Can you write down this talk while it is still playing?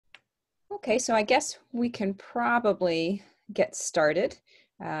Okay, so I guess we can probably get started.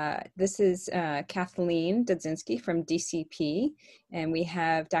 This is Kathleen Dudzinski from DCP, and we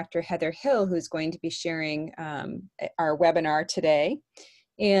have Dr. Heather Hill, who's going to be sharing our webinar today.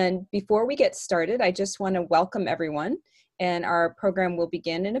 And before we get started, I just want to welcome everyone, and our program will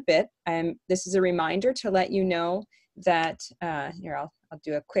begin in a bit. This is a reminder to let you know that, here, I'll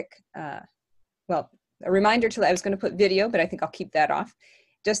do a quick, well, a reminder to, I was going to put video, but I think I'll keep that off.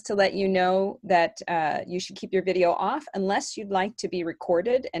 Just to let you know that you should keep your video off unless you'd like to be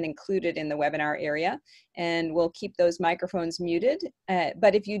recorded and included in the webinar area, and we'll keep those microphones muted.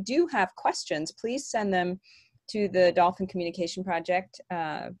 But if you do have questions, please send them to the Dolphin Communication Project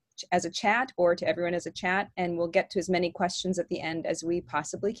as a chat, or to everyone as a chat, and we'll get to as many questions at the end as we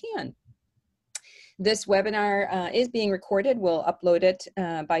possibly can. This webinar is being recorded. We'll upload it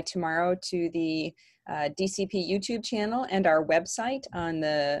by tomorrow to the DCP YouTube channel and our website on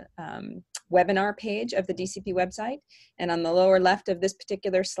the webinar page of the DCP website. And on the lower left of this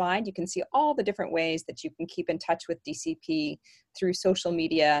particular slide, you can see all the different ways that you can keep in touch with DCP through social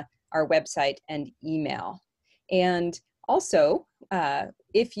media, our website, and email. And also,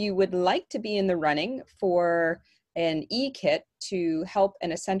 if you would like to be in the running for an e-kit to help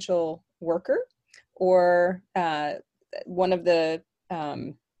an essential worker, or one of the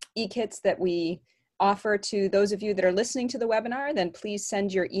e-kits that we offer to those of you that are listening to the webinar, then please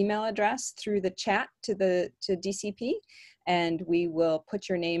send your email address through the chat to DCP, and we will put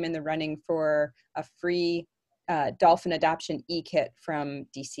your name in the running for a free dolphin adoption e-kit from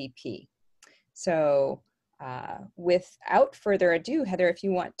DCP. So without further ado, Heather, if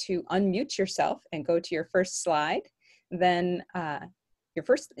you want to unmute yourself and go to your first slide, then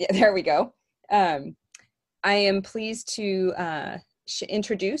there we go. I am pleased to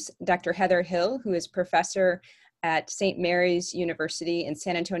introduce Dr. Heather Hill, who is professor at St. Mary's University in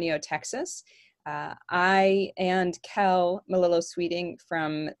San Antonio, Texas. I and Kel Malillo-Sweeting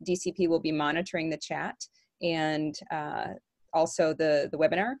from DCP will be monitoring the chat and also the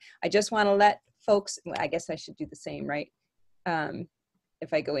webinar. I just want to let folks, I guess I should do the same, right?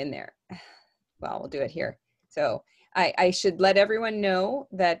 If I go in there, well, we'll do it here. So I should let everyone know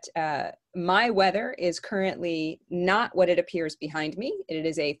that my weather is currently not what it appears behind me. It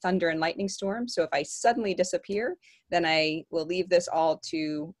is a thunder and lightning storm. So if I suddenly disappear, then I will leave this all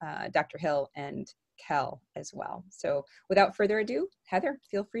to Dr. Hill and Kel as well. So without further ado, Heather,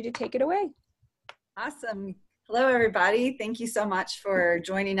 feel free to take it away. Awesome. Hello, everybody. Thank you so much for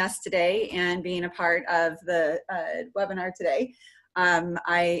joining us today and being a part of the webinar today.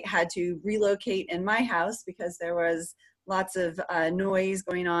 I had to relocate in my house because there was lots of noise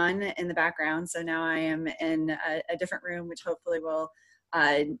going on in the background. So now I am in a different room, which hopefully will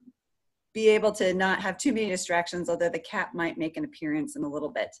be able to not have too many distractions, although the cat might make an appearance in a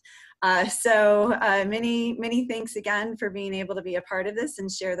little bit. Many thanks again for being able to be a part of this and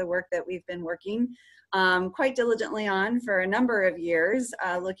share the work that we've been working quite diligently on for a number of years,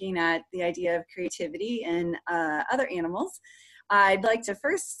 looking at the idea of creativity in other animals. I'd like to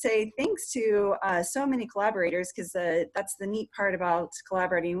first say thanks to so many collaborators, because that's the neat part about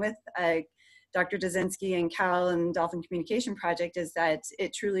collaborating with Dr. Dudzinski and Cal and Dolphin Communication Project, is that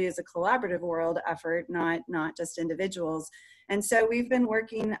it truly is a collaborative world effort, not just individuals. And so we've been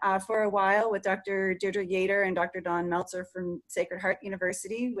working for a while with Dr. Deirdre Yater and Dr. Dawn Meltzer from Sacred Heart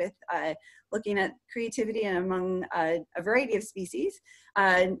University with looking at creativity among a variety of species.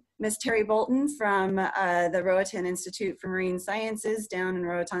 Ms. Terry Bolton from the Roatan Institute for Marine Sciences down in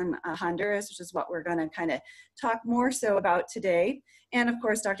Roatan, Honduras, which is what we're going to kind of talk more so about today. And of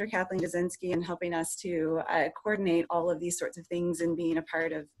course, Dr. Kathleen Dudzinski in helping us to coordinate all of these sorts of things and being a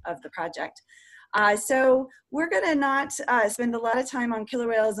part of the project. So we're going to not spend a lot of time on killer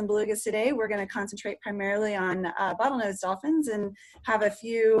whales and belugas today. We're going to concentrate primarily on bottlenose dolphins and have a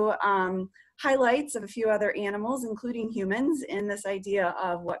few highlights of a few other animals, including humans, in this idea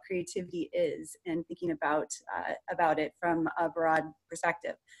of what creativity is and thinking about it from a broad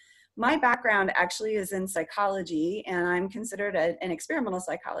perspective. My background actually is in psychology, and I'm considered an experimental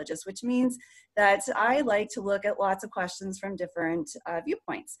psychologist, which means that I like to look at lots of questions from different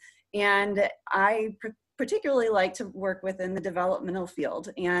viewpoints. And I particularly like to work within the developmental field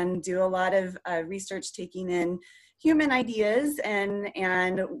and do a lot of research taking in human ideas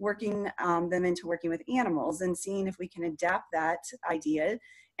and working them into working with animals and seeing if we can adapt that idea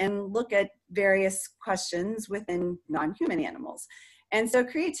and look at various questions within non-human animals. And so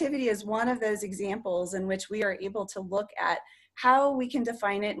creativity is one of those examples in which we are able to look at how we can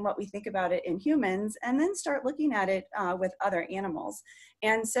define it and what we think about it in humans, and then start looking at it with other animals.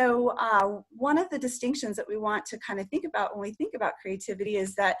 And so one of the distinctions that we want to kind of think about when we think about creativity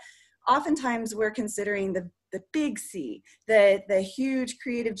is that oftentimes we're considering the big C, the huge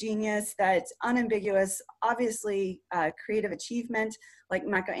creative genius, that's unambiguous, obviously creative achievement, like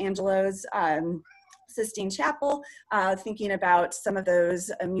Michelangelo's Sistine Chapel, thinking about some of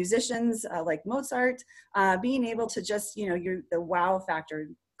those musicians like Mozart, being able to just, you know, the wow factor.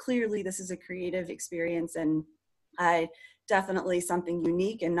 Clearly, this is a creative experience, and definitely something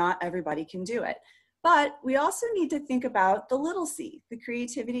unique, and not everybody can do it. But we also need to think about the little c, the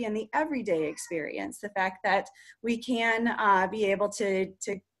creativity and the everyday experience, the fact that we can be able to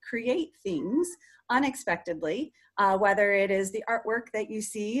create things unexpectedly, whether it is the artwork that you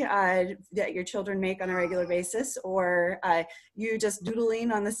see that your children make on a regular basis, or you just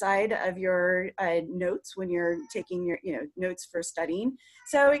doodling on the side of your notes when you're taking your notes for studying.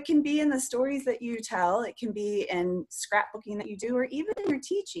 So it can be in the stories that you tell, it can be in scrapbooking that you do, or even in your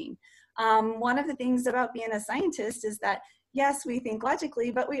teaching. One of the things about being a scientist is that, yes, we think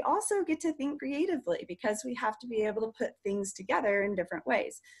logically, but we also get to think creatively, because we have to be able to put things together in different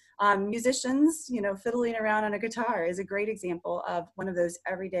ways. Musicians, you know, fiddling around on a guitar is a great example of one of those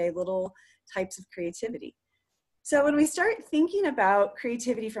everyday little types of creativity. So when we start thinking about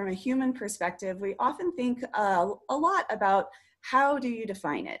creativity from a human perspective, we often think a lot about how do you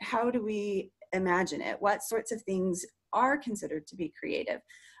define it? How do we imagine it? What sorts of things are considered to be creative?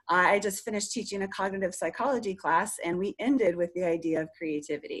 I just finished teaching a cognitive psychology class, and we ended with the idea of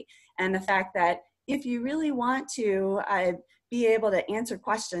creativity and the fact that if you really want to be able to answer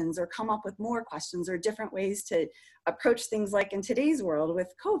questions or come up with more questions or different ways to approach things, like in today's world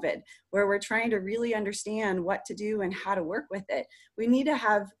with COVID, where we're trying to really understand what to do and how to work with it, we need to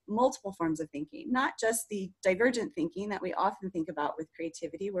have multiple forms of thinking, not just the divergent thinking that we often think about with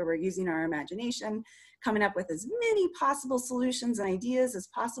creativity, where we're using our imagination, coming up with as many possible solutions and ideas as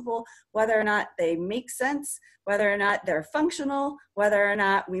possible, whether or not they make sense, whether or not they're functional, whether or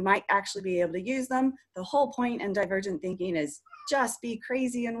not we might actually be able to use them. The whole point in divergent thinking is just be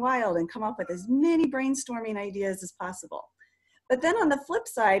crazy and wild and come up with as many brainstorming ideas as possible. But then on the flip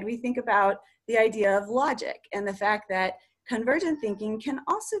side, we think about the idea of logic and the fact that convergent thinking can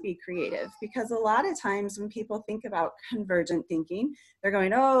also be creative, because a lot of times when people think about convergent thinking, they're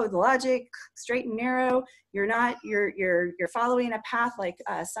going, oh, the logic, straight and narrow, you're following a path like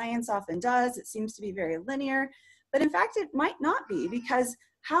science often does. It seems to be very linear, but in fact, it might not be, because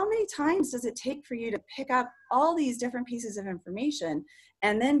how many times does it take for you to pick up all these different pieces of information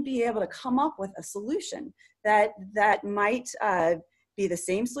and then be able to come up with a solution that might be the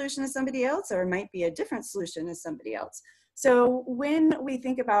same solution as somebody else, or might be a different solution as somebody else? So when we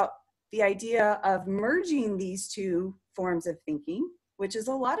think about the idea of merging these two forms of thinking, which is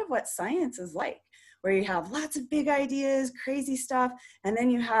a lot of what science is like, where you have lots of big ideas, crazy stuff, and then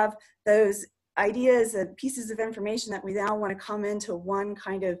you have those ideas and pieces of information that we now want to come into one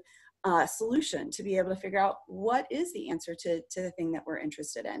kind of solution to be able to figure out what is the answer to the thing that we're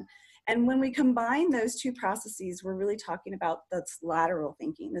interested in. And when we combine those two processes, we're really talking about this lateral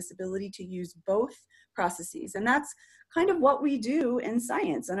thinking, this ability to use both processes. And that's kind of what we do in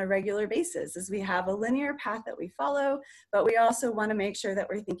science on a regular basis, is we have a linear path that we follow, but we also want to make sure that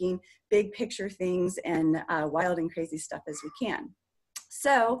we're thinking big picture things and wild and crazy stuff as we can.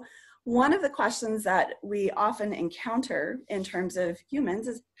 So one of the questions that we often encounter in terms of humans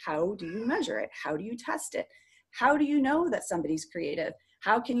is, how do you measure it? How do you test it? How do you know that somebody's creative?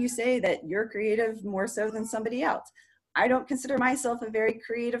 How can you say that you're creative more so than somebody else? I don't consider myself a very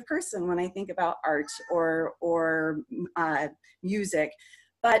creative person when I think about art or music,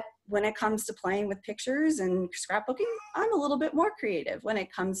 but when it comes to playing with pictures and scrapbooking, I'm a little bit more creative. When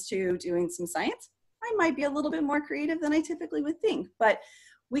it comes to doing some science, I might be a little bit more creative than I typically would think. But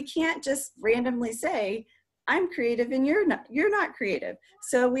we can't just randomly say, I'm creative and you're not creative.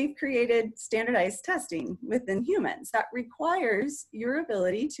 So we've created standardized testing within humans that requires your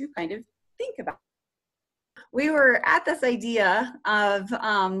ability to kind of think about. We were at this idea of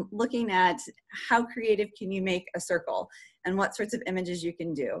looking at how creative can you make a circle and what sorts of images you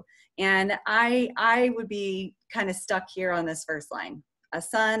can do. And I would be kind of stuck here on this first line. A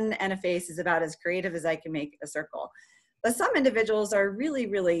sun and a face is about as creative as I can make a circle. But some individuals are really,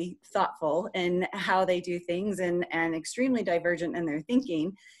 really thoughtful in how they do things and extremely divergent in their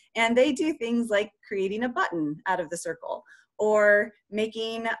thinking. And they do things like creating a button out of the circle, or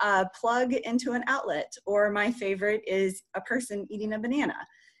making a plug into an outlet, or my favorite is a person eating a banana.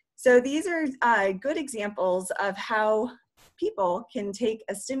 So these are good examples of how people can take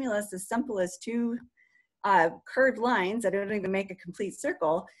a stimulus as simple as two curved lines that don't even make a complete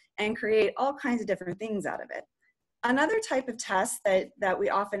circle and create all kinds of different things out of it. Another type of test that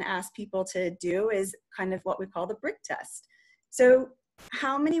we often ask people to do is kind of what we call the brick test. So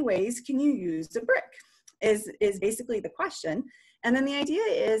how many ways can you use a brick is basically the question. And then the idea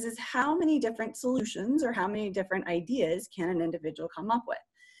is how many different solutions or how many different ideas can an individual come up with?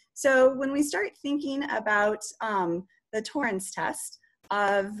 So when we start thinking about the Torrance test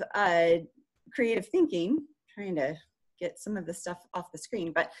of creative thinking, trying to get some of the stuff off the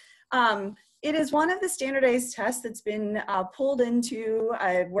screen, but it is one of the standardized tests that's been pulled into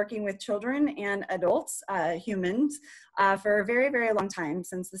working with children and adults, humans, for a very, very long time,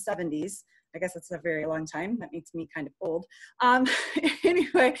 since the 70s. I guess that's a very long time. That makes me kind of old.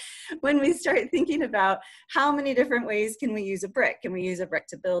 Anyway, when we start thinking about how many different ways can we use a brick? Can we use a brick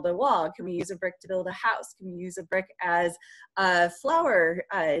to build a wall? Can we use a brick to build a house? Can we use a brick as a flower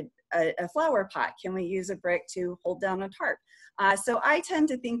pot? Can we use a brick to hold down a tarp? So I tend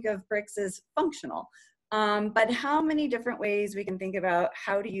to think of bricks as functional. But how many different ways we can think about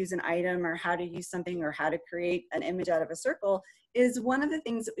how to use an item or how to use something or how to create an image out of a circle is one of the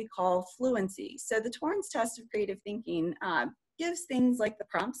things that we call fluency. So the Torrance test of creative thinking gives things like the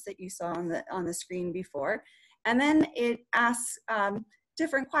prompts that you saw on the screen before, and then it asks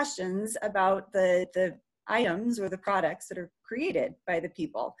different questions about the items or the products that are created by the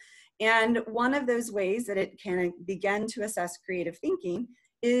people. And one of those ways that it can begin to assess creative thinking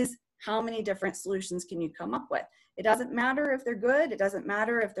is how many different solutions can you come up with? It doesn't matter if they're good, it doesn't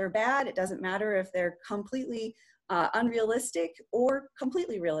matter if they're bad, it doesn't matter if they're completely unrealistic or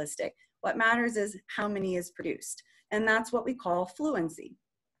completely realistic. What matters is how many is produced. And that's what we call fluency.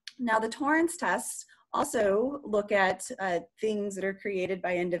 Now the Torrance tests also look at things that are created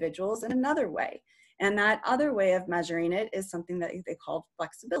by individuals in another way. And that other way of measuring it is something that they call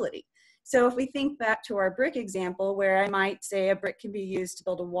flexibility. So if we think back to our brick example, where I might say a brick can be used to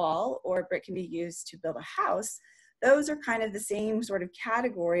build a wall or a brick can be used to build a house, those are kind of the same sort of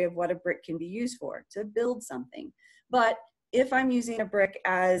category of what a brick can be used for, to build something. But if I'm using a brick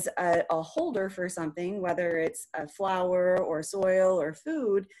as a holder for something, whether it's a flour or soil or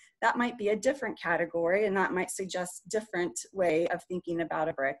food, that might be a different category, and that might suggest different way of thinking about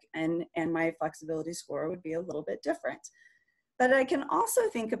a brick, and my flexibility score would be a little bit different. But I can also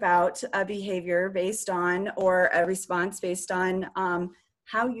think about a behavior based on, or a response based on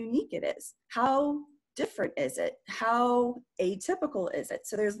how unique it is. How different is it? How atypical is it?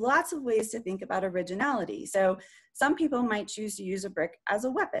 So there's lots of ways to think about originality. So some people might choose to use a brick as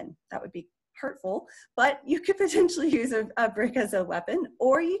a weapon. That would be hurtful, but you could potentially use a brick as a weapon,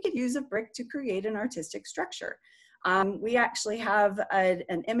 or you could use a brick to create an artistic structure. We actually have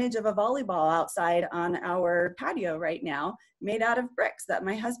an image of a volleyball outside on our patio right now, made out of bricks that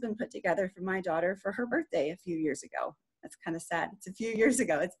my husband put together for my daughter for her birthday a few years ago. That's kind of sad. It's a few years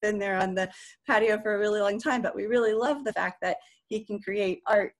ago. It's been there on the patio for a really long time, but we really love the fact that he can create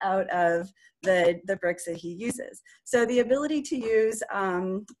art out of the bricks that he uses. So the ability to use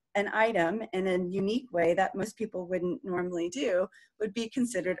an item in a unique way that most people wouldn't normally do would be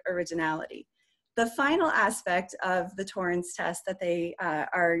considered originality. The final aspect of the Torrance test that they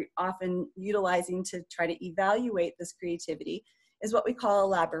are often utilizing to try to evaluate this creativity is what we call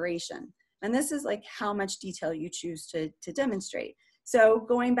elaboration. And this is like how much detail you choose to demonstrate. So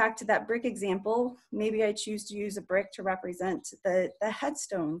going back to that brick example, maybe I choose to use a brick to represent the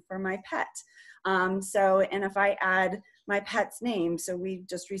headstone for my pet. And if I add my pet's name, so we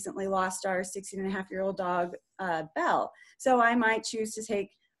just recently lost our 16-and-a-half-year-old dog, Belle. So I might choose to take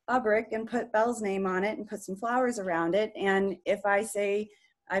a brick and put Belle's name on it and put some flowers around it. And if I say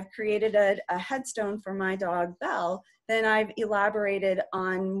I've created a headstone for my dog Belle, then I've elaborated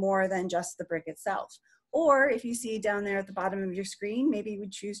on more than just the brick itself. Or if you see down there at the bottom of your screen, maybe you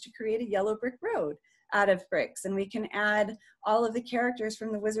would choose to create a yellow brick road out of bricks, and we can add all of the characters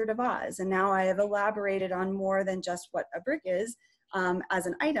from the Wizard of Oz. And now I have elaborated on more than just what a brick is as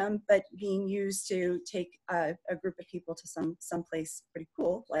an item, but being used to take a group of people to some place pretty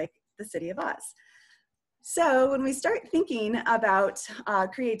cool, like the City of Oz. So when we start thinking about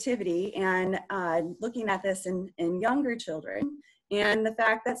creativity and looking at this in younger children, and the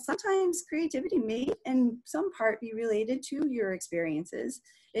fact that sometimes creativity may in some part be related to your experiences.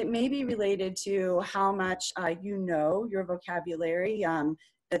 It may be related to how much you know, your vocabulary,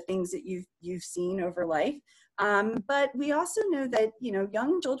 the things that you've seen over life. But we also know that, you know,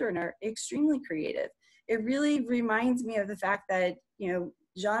 young children are extremely creative. It really reminds me of the fact that, you know,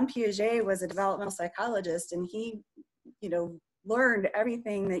 Jean Piaget was a developmental psychologist, and he, you know, learned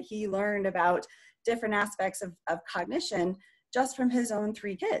everything that he learned about different aspects of cognition just from his own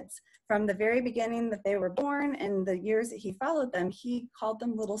 3 kids. From the very beginning that they were born and the years that he followed them, he called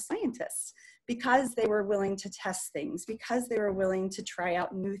them little scientists, because they were willing to test things, because they were willing to try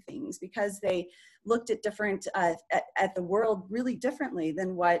out new things, because they looked at different at the world really differently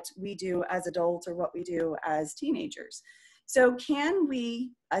than what we do as adults or what we do as teenagers. So can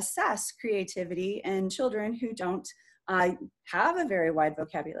we assess creativity in children who don't have a very wide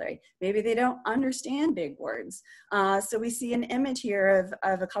vocabulary? Maybe they don't understand big words. So we see an image here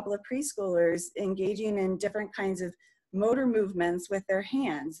of a couple of preschoolers engaging in different kinds of motor movements with their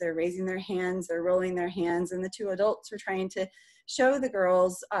hands. They're raising their hands, they're rolling their hands, and the two adults are trying to show the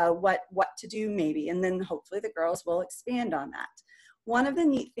girls what to do maybe, and then hopefully the girls will expand on that. One of the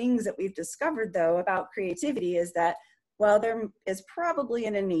neat things that we've discovered though about creativity is that while there is probably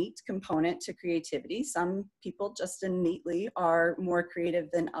an innate component to creativity, some people just innately are more creative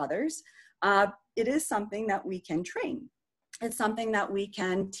than others, it is something that we can train. It's something that we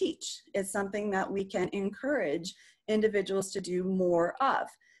can teach. It's something that we can encourage individuals to do more of.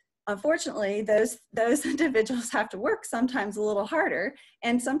 Unfortunately, those individuals have to work sometimes a little harder,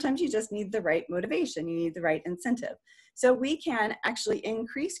 and sometimes you just need the right motivation, you need the right incentive. So we can actually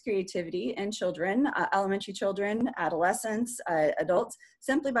increase creativity in children, elementary children, adolescents, adults,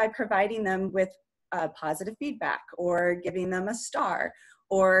 simply by providing them with positive feedback, or giving them a star,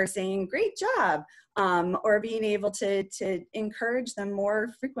 or saying great job, or being able to encourage them more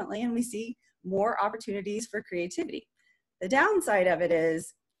frequently, and we see more opportunities for creativity. The downside of it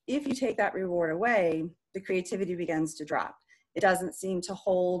is, if you take that reward away, the creativity begins to drop. It doesn't seem to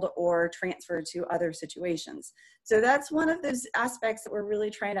hold or transfer to other situations. So that's one of those aspects that we're really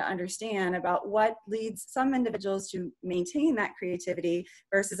trying to understand about what leads some individuals to maintain that creativity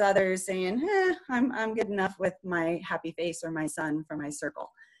versus others saying, I'm good enough with my happy face or my sun for my circle.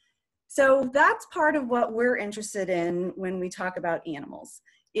 So that's part of what we're interested in when we talk about animals,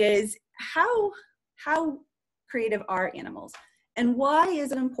 is how creative are animals? And why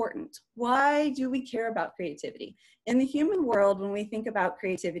is it important? Why do we care about creativity? In the human world, when we think about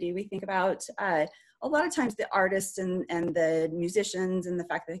creativity, we think about a lot of times the artists and the musicians, and the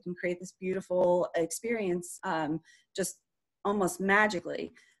fact that they can create this beautiful experience just almost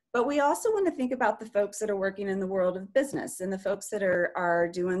magically. But we also want to think about the folks that are working in the world of business, and the folks that are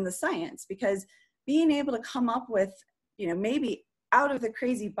doing the science, because being able to come up with, maybe out of the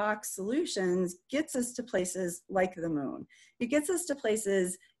crazy box solutions gets us to places like the moon. It gets us to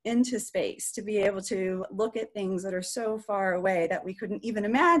places into space, to be able to look at things that are so far away that we couldn't even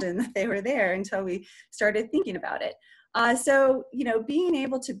imagine that they were there until we started thinking about it. So, being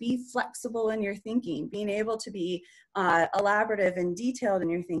able to be flexible in your thinking, being able to be elaborative and detailed in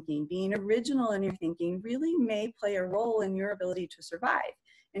your thinking, being original in your thinking really may play a role in your ability to survive,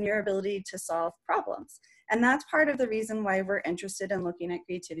 in your ability to solve problems. And that's part of the reason why we're interested in looking at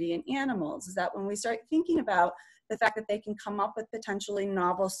creativity in animals, is that when we start thinking about the fact that they can come up with potentially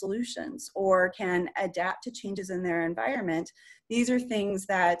novel solutions or can adapt to changes in their environment, these are things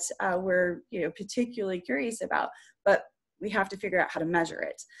that we're particularly curious about, but we have to figure out how to measure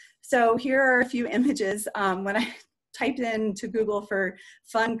it. So here are a few images. When I typed into Google for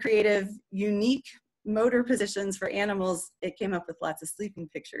fun, creative, unique motor positions for animals, it came up with lots of sleeping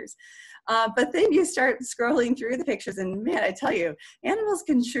pictures. But then you start scrolling through the pictures, and man, I tell you, animals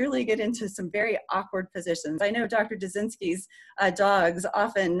can surely get into some very awkward positions. I know Dr. Dzinski's dogs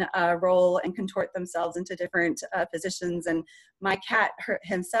often roll and contort themselves into different positions, and my cat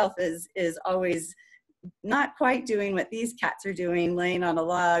himself is always not quite doing what these cats are doing, laying on a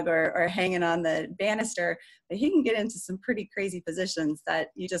log or hanging on the banister, but he can get into some pretty crazy positions that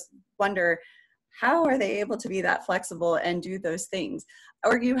you just wonder, how are they able to be that flexible and do those things?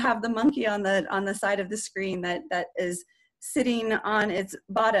 Or you have the monkey on the side of the screen that is sitting on its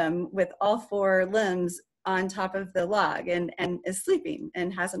bottom with all four limbs on top of the log and is sleeping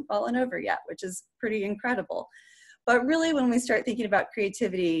and hasn't fallen over yet, which is pretty incredible. But really, when we start thinking about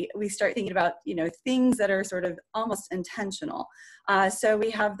creativity, we start thinking about things that are sort of almost intentional. So we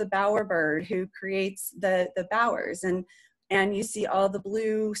have the bowerbird who creates the bowers, and you see all the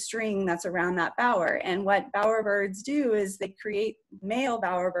blue string that's around that bower. And what bowerbirds do is they create, male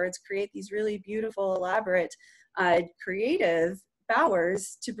bowerbirds create these really beautiful, elaborate, creative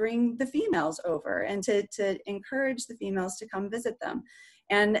bowers to bring the females over and to encourage the females to come visit them.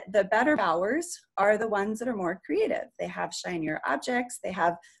 And the better bowers are the ones that are more creative. They have shinier objects, they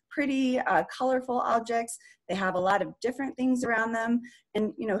have pretty colorful objects, they have a lot of different things around them.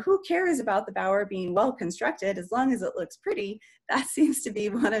 And who cares about the bower being well constructed as long as it looks pretty? That seems to be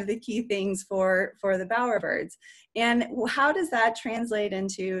one of the key things for the bowerbirds. And how does that translate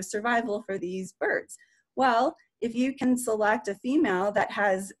into survival for these birds? Well, if you can select a female that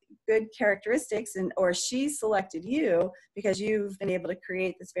has good characteristics, and or she selected you because you've been able to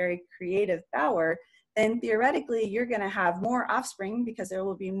create this very creative bower, then theoretically you're going to have more offspring because there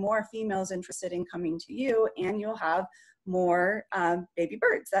will be more females interested in coming to you, and you'll have more baby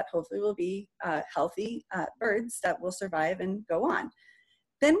birds that hopefully will be healthy birds that will survive and go on.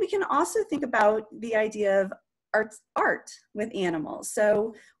 Then we can also think about the idea of art with animals.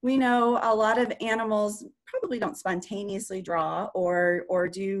 So we know a lot of animals probably don't spontaneously draw or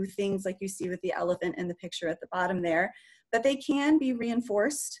do things like you see with the elephant in the picture at the bottom there, but they can be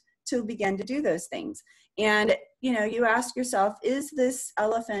reinforced to begin to do those things. And you know, you ask yourself, is this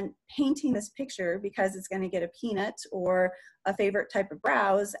elephant painting this picture because it's going to get a peanut or a favorite type of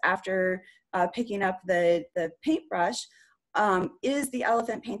browse after picking up the paintbrush? Is the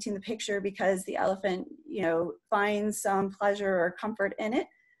elephant painting the picture because the elephant, you know, finds some pleasure or comfort in it?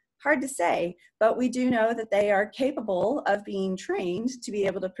 Hard to say, but we do know that they are capable of being trained to be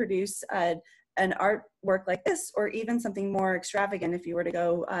able to produce an artwork like this, or even something more extravagant if you were to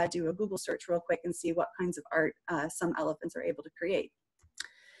go do a Google search real quick and see what kinds of art some elephants are able to create.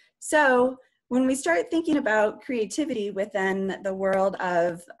 So when we start thinking about creativity within the world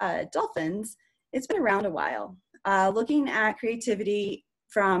of dolphins, it's been around a while. Looking at creativity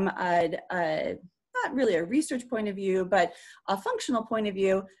from not really a research point of view, but a functional point of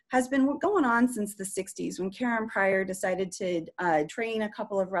view has been going on since the 60s when Karen Pryor decided to train a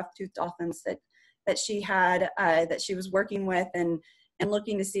couple of rough-toothed dolphins that she had, that she was working with, and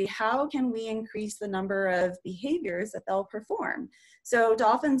looking to see how can we increase the number of behaviors that they'll perform. So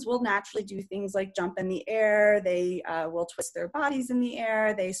dolphins will naturally do things like jump in the air, they will twist their bodies in the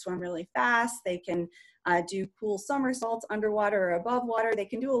air, they swim really fast, they can do cool somersaults underwater or above water, they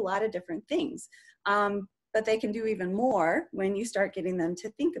can do a lot of different things. But they can do even more when you start getting them to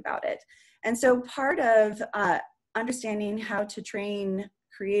think about it. And so part of understanding how to train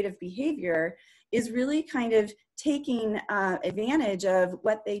creative behavior is really kind of taking advantage of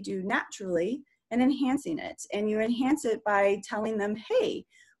what they do naturally and enhancing it. And you enhance it by telling them, hey,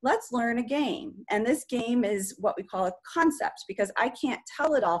 let's learn a game. And this game is what we call a concept, because I can't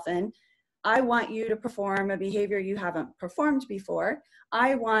tell it often, I want you to perform a behavior you haven't performed before.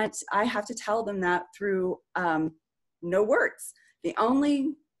 I have to tell them that through no words. The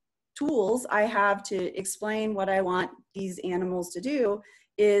only tools I have to explain what I want these animals to do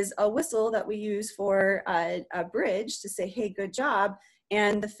is a whistle that we use for a bridge to say, hey, good job,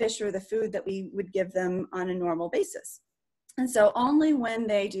 and the fish or the food that we would give them on a normal basis. And so only when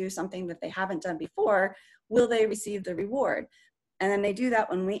they do something that they haven't done before will they receive the reward. And then they do that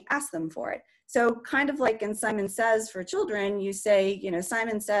when we ask them for it. So kind of like in Simon Says for children, you say, you know,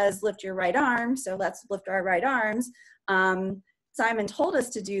 Simon says, lift your right arm. So let's lift our right arms. Simon told us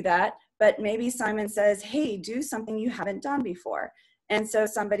to do that, but maybe Simon says, hey, do something you haven't done before. And so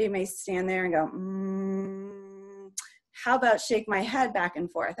somebody may stand there and go, how about shake my head back and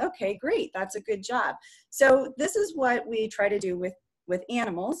forth? Okay, great, that's a good job. So this is what we try to do with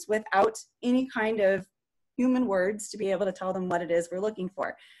animals without any kind of human words to be able to tell them what it is we're looking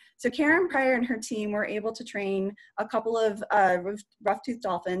for. So Karen Pryor and her team were able to train a couple of rough-toothed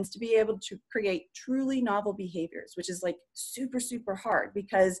dolphins to be able to create truly novel behaviors, which is like super, super hard,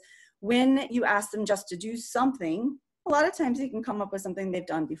 because when you ask them just to do something, a lot of times they can come up with something they've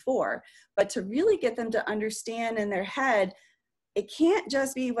done before. But to really get them to understand in their head, it can't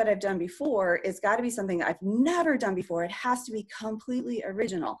just be what I've done before. It's got to be something I've never done before. It has to be completely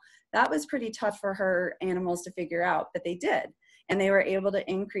original. That was pretty tough for her animals to figure out, but they did. And they were able to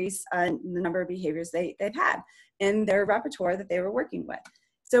increase the number of behaviors they've had in their repertoire that they were working with.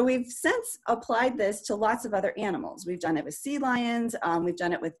 So we've since applied this to lots of other animals. We've done it with sea lions. We've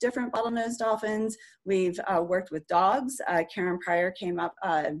done it with different bottlenose dolphins. We've worked with dogs. Karen Pryor came up,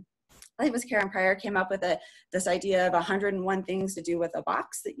 I think it was Karen Pryor came up with this idea of 101 things to do with a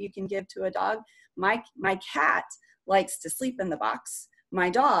box that you can give to a dog. My cat likes to sleep in the box. My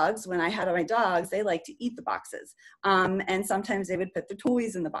dogs, when I had my dogs, they like to eat the boxes. And sometimes they would put their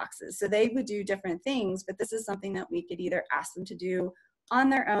toys in the boxes. So they would do different things, but this is something that we could either ask them to do on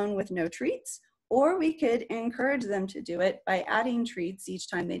their own with no treats, or we could encourage them to do it by adding treats each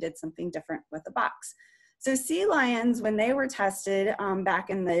time they did something different with a box. So sea lions, when they were tested back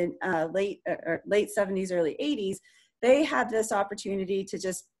in the late 70s, early 80s, they had this opportunity to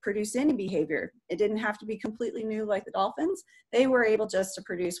just produce any behavior. It didn't have to be completely new like the dolphins. They were able just to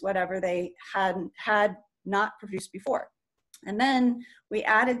produce whatever they had not produced before. And then we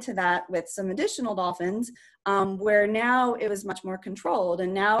added to that with some additional dolphins where now it was much more controlled.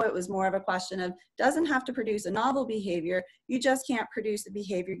 And now it was more of a question of, doesn't have to produce a novel behavior. You just can't produce the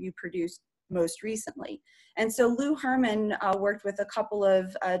behavior you produced most recently. And so Lou Herman worked with a couple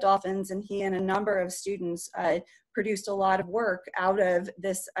of dolphins, and he and a number of students produced a lot of work out of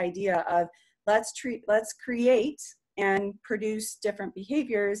this idea of let's create and produce different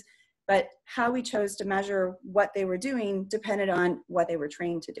behaviors, but how we chose to measure what they were doing depended on what they were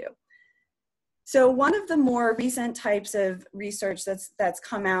trained to do. So one of the more recent types of research that's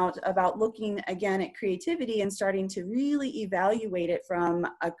come out about looking again at creativity and starting to really evaluate it from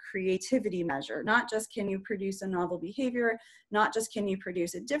a creativity measure, not just can you produce a novel behavior, not just can you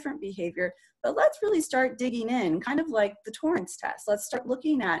produce a different behavior, but let's really start digging in, kind of like the Torrance test. Let's start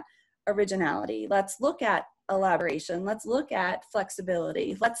looking at originality. Let's look at elaboration. Let's look at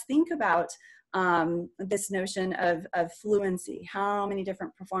flexibility. Let's think about this notion of fluency, how many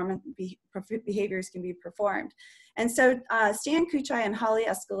different performance behaviors can be performed. And so Stan Kuchai and Holly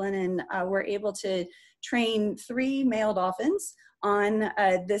Escalinen were able to train 3 male dolphins on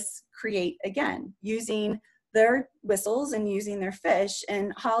this create again, using their whistles and using their fish.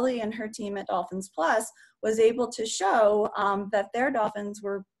 And Holly and her team at Dolphins Plus was able to show that their dolphins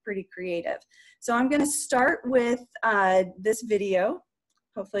were pretty creative. So I'm going to start with this video.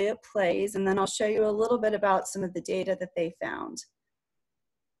 Hopefully it plays, and then I'll show you a little bit about some of the data that they found.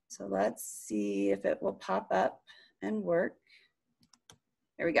 So let's see if it will pop up and work.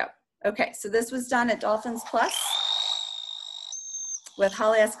 There we go. Okay, so this was done at Dolphins Plus with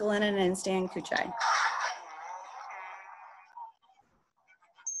Holly Escalinen and Stan Kuchai.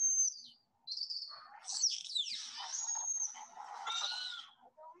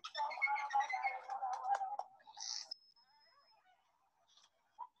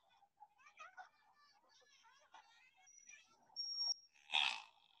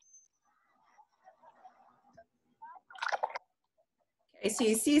 Okay, so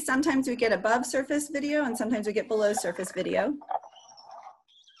you see sometimes we get above surface video and sometimes we get below surface video.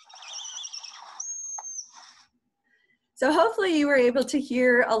 So hopefully you were able to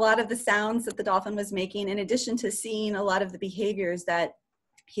hear a lot of the sounds that the dolphin was making, in addition to seeing a lot of the behaviors that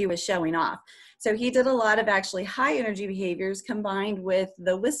he was showing off. So he did a lot of actually high energy behaviors combined with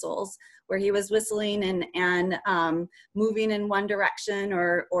the whistles, where he was whistling and moving in one direction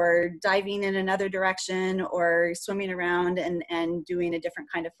or diving in another direction or swimming around and doing a different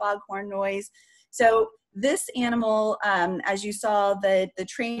kind of foghorn noise. So this animal, as you saw, the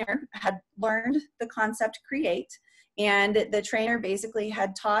trainer had learned the concept create. And the trainer basically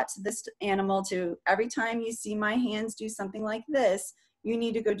had taught this animal to, every time you see my hands do something like this, you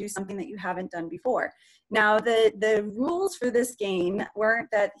need to go do something that you haven't done before. Now, the rules for this game weren't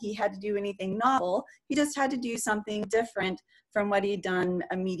that he had to do anything novel. He just had to do something different from what he'd done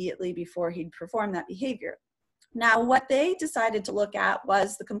immediately before he'd performed that behavior. Now, what they decided to look at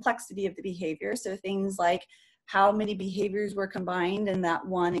was the complexity of the behavior. So things like how many behaviors were combined in that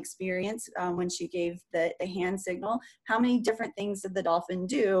one experience when she gave the hand signal. How many different things did the dolphin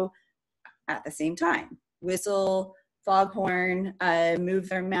do at the same time? Whistle, foghorn, move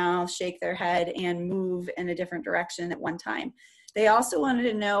their mouth, shake their head, and move in a different direction at one time. They also wanted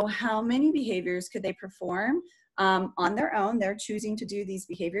to know how many behaviors could they perform on their own. They're choosing to do these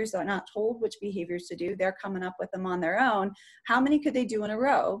behaviors. They're not told which behaviors to do. They're coming up with them on their own. How many could they do in a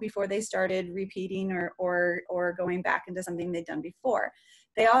row before they started repeating or going back into something they'd done before?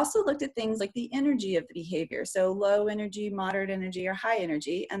 They also looked at things like the energy of the behavior. So low energy, moderate energy, or high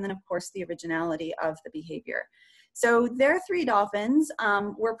energy. And then of course the originality of the behavior. So their 3 dolphins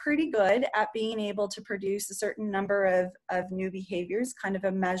were pretty good at being able to produce a certain number of new behaviors, kind of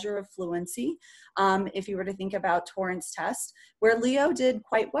a measure of fluency, if you were to think about Torrance test, where Leo did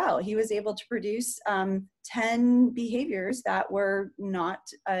quite well. He was able to produce 10 behaviors that were not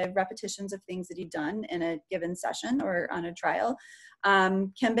repetitions of things that he'd done in a given session or on a trial.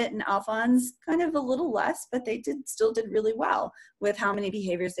 Kimbit and Alphonse kind of a little less, but they still did really well with how many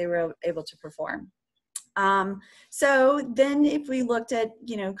behaviors they were able to perform. So then if we looked at,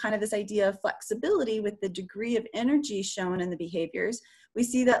 kind of this idea of flexibility with the degree of energy shown in the behaviors, we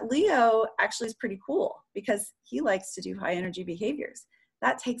see that Leo actually is pretty cool because he likes to do high energy behaviors.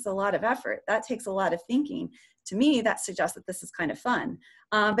 That takes a lot of effort. That takes a lot of thinking. To me, that suggests that this is kind of fun.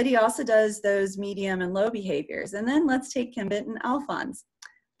 But he also does those medium and low behaviors. And then let's take Kimbit and Alphonse.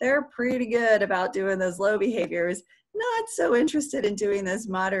 They're pretty good about doing those low behaviors, not so interested in doing those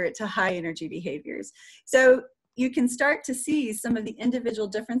moderate to high energy behaviors. So you can start to see some of the individual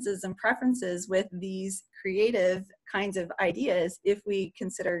differences and preferences with these creative kinds of ideas if we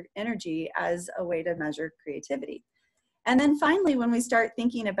consider energy as a way to measure creativity. And then finally, when we start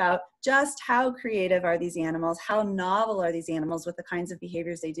thinking about just how creative are these animals, how novel are these animals with the kinds of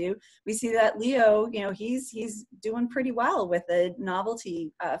behaviors they do, we see that Leo, you know, he's doing pretty well with the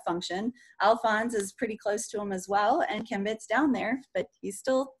novelty function. Alphonse is pretty close to him as well, and Kimbit's down there, but he's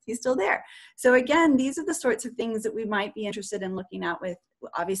still there. So again, these are the sorts of things that we might be interested in looking at with,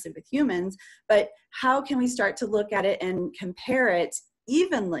 obviously with humans, but how can we start to look at it and compare it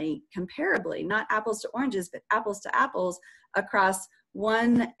evenly, comparably, not apples to oranges, but apples to apples across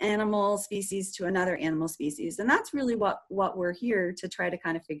one animal species to another animal species. And that's really what we're here to try to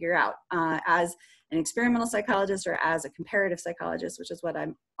kind of figure out as an experimental psychologist or as a comparative psychologist, which is what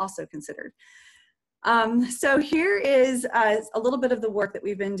I'm also considered. So here is a little bit of the work that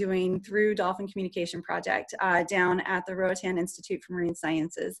we've been doing through Dolphin Communication Project down at the Roatan Institute for Marine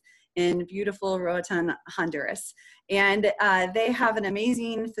Sciences in beautiful Roatan, Honduras. And they have an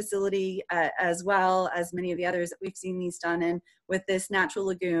amazing facility as well as many of the others that we've seen these done in with this natural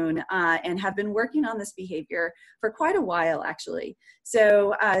lagoon and have been working on this behavior for quite a while, actually.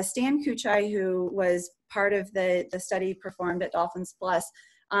 So Stan Kuchai, who was part of the study performed at Dolphins Plus,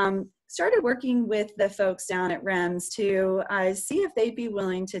 started working with the folks down at REMS to see if they'd be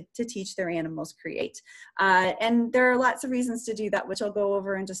willing to teach their animals create. And there are lots of reasons to do that, which I'll go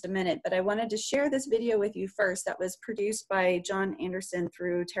over in just a minute, but I wanted to share this video with you first that was produced by John Anderson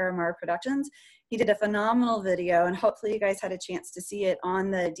through Terramar Productions. He did a phenomenal video, and hopefully you guys had a chance to see it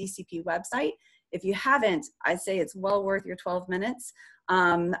on the DCP website. If you haven't, I'd say it's well worth your 12 minutes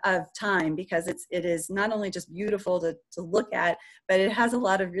of time, because it is not only just beautiful to look at, but it has a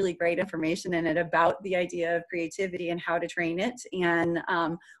lot of really great information in it about the idea of creativity and how to train it and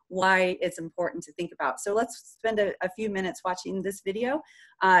why it's important to think about. So let's spend a few minutes watching this video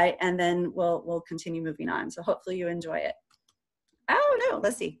and then we'll continue moving on. So hopefully you enjoy it. Oh no,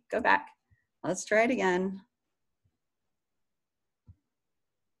 let's see, go back. Let's try it again.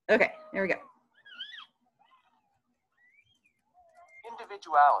 Okay, there we go.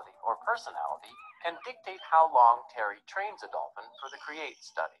 Individuality or personality can dictate how long Terry trains a dolphin for the CREATE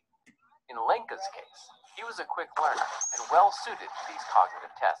study. In Lenka's case, he was a quick learner and well suited to these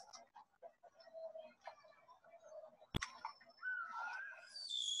cognitive tests.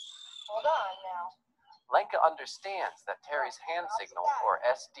 Hold on now. Lenka understands that Terry's hand signal, or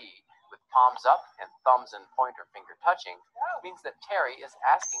SD, with palms up and thumbs and pointer finger touching, means that Terry is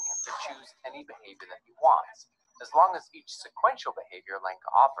asking him to choose any behavior that he wants. As long as each sequential behavior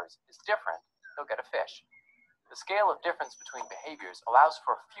Lenka offers is different, he'll get a fish. The scale of difference between behaviors allows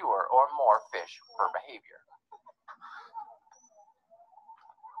for fewer or more fish per behavior.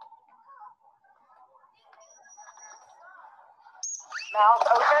 Mouth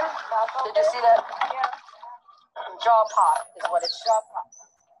open. Mouth open. Did you see that? Yeah. Jaw pop is what it's jaw pop.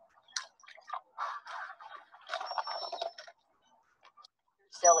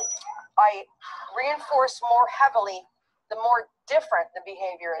 Silly. I reinforce more heavily the more different the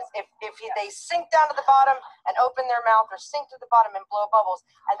behavior is. If they sink down to the bottom and open their mouth, or sink to the bottom and blow bubbles,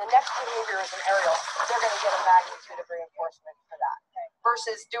 and the next behavior is an aerial, they're going to get a magnitude of reinforcement for that.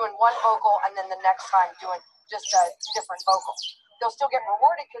 Versus doing one vocal and then the next time doing just a different vocal. They'll still get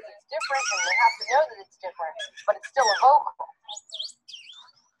rewarded because it's different, and they have to know that it's different, but it's still a vocal.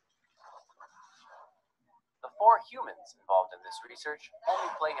 The 4 humans involved in this research only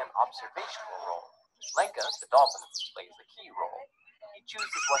play an observational role. Lenka, the dolphin, plays the key role. He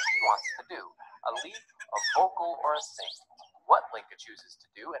chooses what he wants to do, a leap, a vocal, or a sing. What Lenka chooses to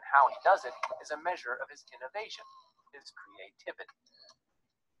do and how he does it is a measure of his innovation, his creativity.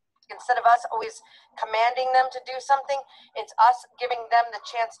 Instead of us always commanding them to do something, it's us giving them the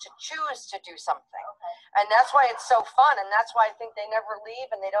chance to choose to do something. And that's why it's so fun, and that's why I think they never leave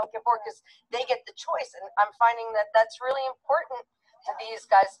and they don't get bored, because they get the choice. And I'm finding that that's really important to these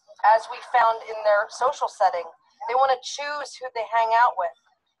guys, as we found in their social setting. They want to choose who they hang out with.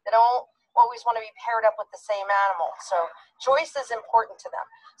 They don't always want to be paired up with the same animal. So choice is important to them.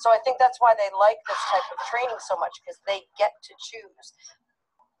 So I think that's why they like this type of training so much, because they get to choose.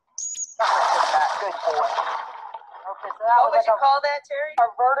 Good boy. Okay, so that what would you call that, Terry? A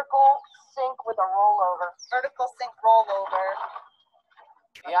vertical sink with a rollover. Vertical sink rollover.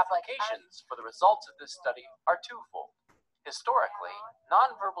 The applications for the results of this study are twofold. Historically,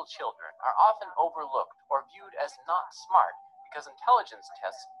 nonverbal children are often overlooked or viewed as not smart because intelligence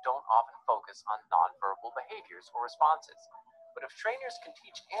tests don't often focus on nonverbal behaviors or responses. But if trainers can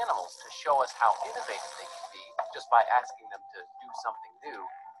teach animals to show us how innovative they can be just by asking them to do something new,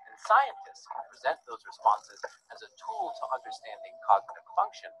 and scientists can present those responses as a tool to understanding cognitive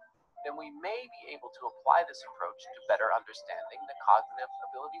function, then we may be able to apply this approach to better understanding the cognitive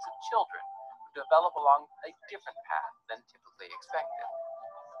abilities of children, who develop along a different path than typically expected.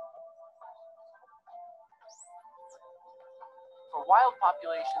 For wild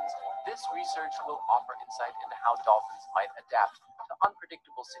populations, this research will offer insight into how dolphins might adapt to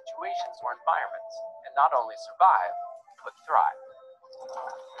unpredictable situations or environments, and not only survive, but thrive.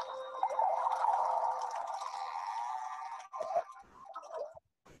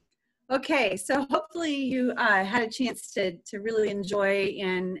 Okay, so hopefully you had a chance to really enjoy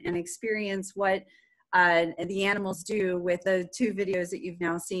and experience what the animals do with the two videos that you've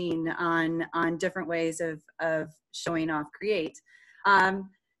now seen on different ways of showing off Create.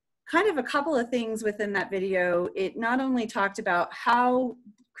 Kind of a couple of things within that video. It not only talked about how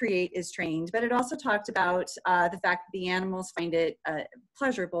Create is trained, but it also talked about the fact that the animals find it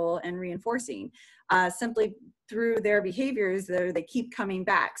pleasurable and reinforcing. Simply through their behaviors, they keep coming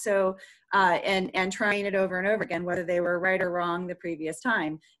back. So, and trying it over and over again, whether they were right or wrong the previous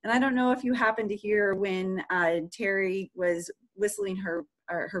time. And I don't know if you happened to hear when Terry was whistling her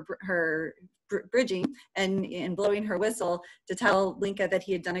bridging and blowing her whistle to tell Linka that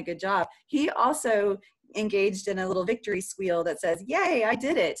he had done a good job. He also engaged in a little victory squeal that says, "Yay, I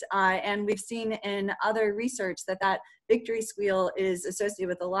did it." And we've seen in other research that victory squeal is associated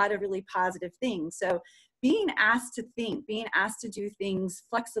with a lot of really positive things. So being asked to think, being asked to do things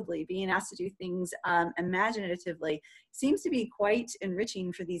flexibly, being asked to do things imaginatively seems to be quite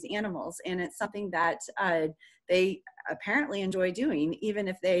enriching for these animals. And it's something that they apparently enjoy doing, even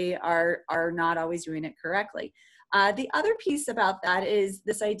if they are not always doing it correctly. The other piece about that is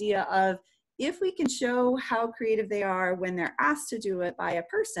this idea of, if we can show how creative they are when they're asked to do it by a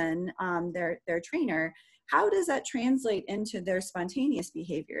person, their trainer, how does that translate into their spontaneous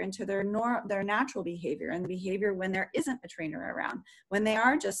behavior, into their natural behavior, and the behavior when there isn't a trainer around, when they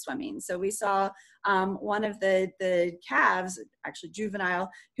are just swimming? So we saw one of the calves, actually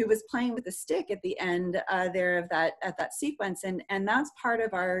juvenile, who was playing with a stick at the end there of that sequence, and that's part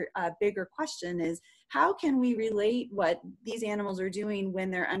of our bigger question is, how can we relate what these animals are doing when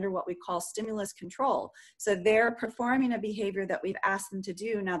they're under what we call stimulus control? So they're performing a behavior that we've asked them to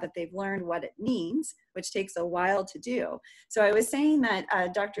do now that they've learned what it means, which takes a while to do. So I was saying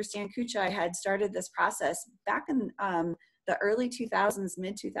that Dr. Stan Kuchai had started this process back in the early 2000s,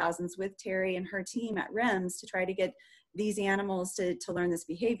 mid 2000s, with Terry and her team at RIMS to try to get these animals to learn this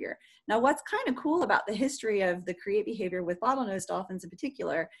behavior. Now, what's kind of cool about the history of the Create behavior with bottlenose dolphins in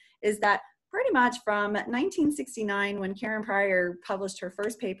particular is that pretty much from 1969, when Karen Pryor published her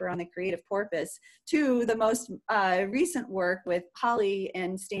first paper on the creative porpoise, to the most recent work with Holly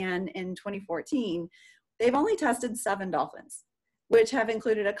and Stan in 2014, they've only tested 7 dolphins, which have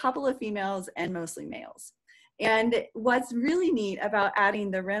included a couple of females and mostly males. And what's really neat about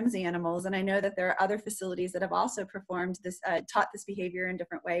adding the RIMS animals, and I know that there are other facilities that have also performed this, taught this behavior in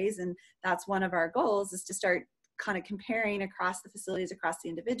different ways, and that's one of our goals, is to start kind of comparing across the facilities, across the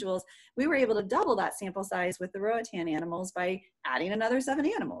individuals. We were able to double that sample size with the Roatan animals by adding another 7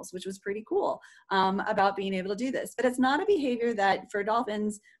 animals, which was pretty cool about being able to do this. But it's not a behavior that for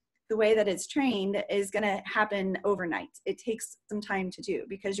dolphins, the way that it's trained is going to happen overnight. It takes some time to do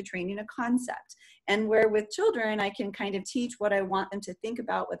because you're training a concept. And where with children, I can kind of teach what I want them to think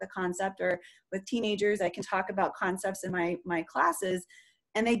about with a concept, or with teenagers, I can talk about concepts in my classes,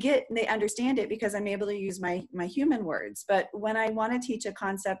 and they understand it because I'm able to use my human words. But when I want to teach a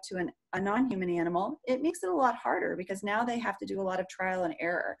concept to a non-human animal, it makes it a lot harder because now they have to do a lot of trial and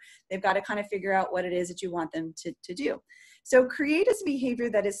error. They've got to kind of figure out what it is that you want them to do. So Create is a behavior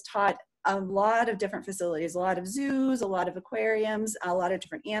that is taught a lot of different facilities, a lot of zoos, a lot of aquariums, a lot of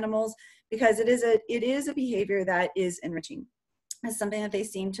different animals, because it is a behavior that is enriching. It's something that they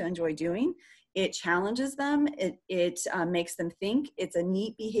seem to enjoy doing. It challenges them. It makes them think. It's a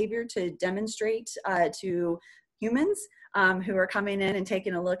neat behavior to demonstrate to humans who are coming in and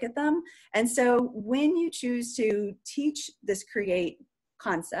taking a look at them. And so when you choose to teach this Create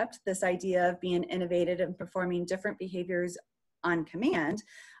concept, this idea of being innovative and performing different behaviors on command,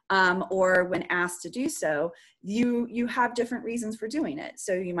 or when asked to do so, you have different reasons for doing it.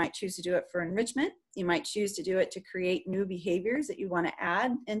 So you might choose to do it for enrichment. You might choose to do it to create new behaviors that you want to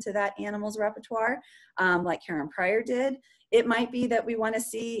add into that animal's repertoire, like Karen Pryor did. It might be that we want to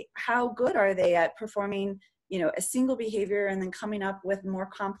see how good are they at performing, a single behavior and then coming up with more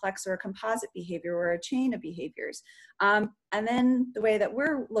complex or a composite behavior or a chain of behaviors. And then the way that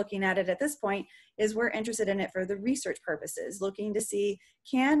we're looking at it at this point is we're interested in it for the research purposes, looking to see,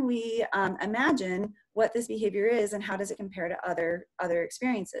 can we imagine what this behavior is and how does it compare to other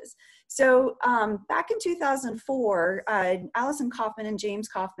experiences. So back in 2004, Allison Kaufman and James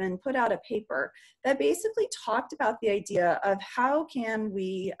Kaufman put out a paper that basically talked about the idea of how can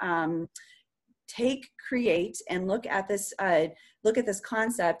we take create and look at this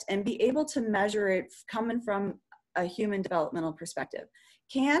concept and be able to measure it coming from a human developmental perspective.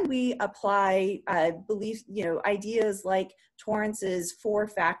 Can we apply ideas like Torrance's 4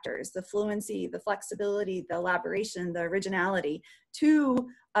 factors, the fluency, the flexibility, the elaboration, the originality, to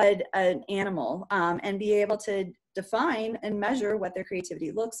an animal and be able to define and measure what their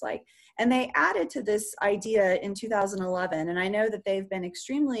creativity looks like? And they added to this idea in 2011, and I know that they've been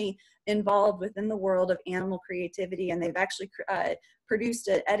extremely involved within the world of animal creativity, and they've actually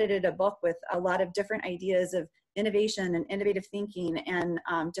edited a book with a lot of different ideas of innovation and innovative thinking and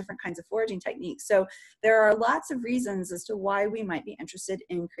different kinds of foraging techniques. So there are lots of reasons as to why we might be interested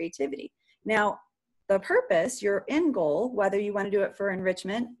in creativity. Now, the purpose, your end goal, whether you want to do it for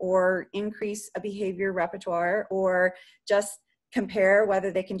enrichment or increase a behavior repertoire or just compare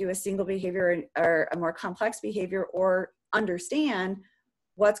whether they can do a single behavior or a more complex behavior, or understand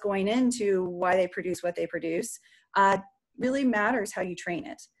what's going into why they produce what they produce, really matters how you train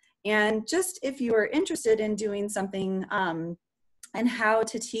it. And just if you are interested in doing something and how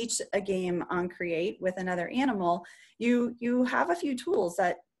to teach a game on Create with another animal, you have a few tools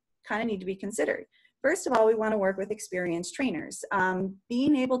that kind of need to be considered. First of all, we want to work with experienced trainers.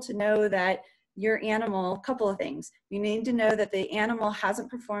 Being able to know that your animal, a couple of things. You need to know that the animal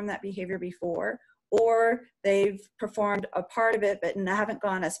hasn't performed that behavior before, or they've performed a part of it but haven't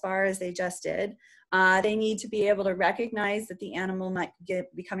gone as far as they just did. They need to be able to recognize that the animal might be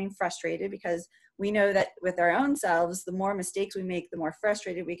becoming frustrated, because we know that with our own selves, the more mistakes we make, the more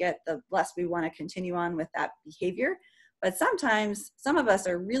frustrated we get, the less we want to continue on with that behavior. But sometimes some of us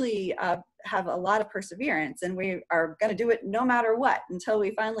are really have a lot of perseverance, and we are going to do it no matter what until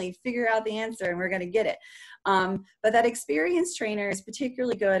we finally figure out the answer and we're going to get it. But that experienced trainer is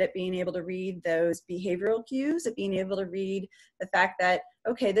particularly good at being able to read those behavioral cues, at being able to read the fact that,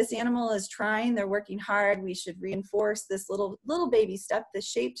 okay, this animal is trying, they're working hard, we should reinforce this little baby step, this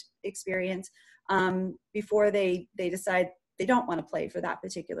shaped experience, before they decide they don't want to play for that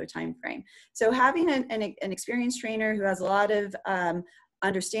particular time frame. So having an experienced trainer who has a lot of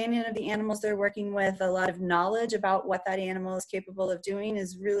understanding of the animals they're working with, a lot of knowledge about what that animal is capable of doing,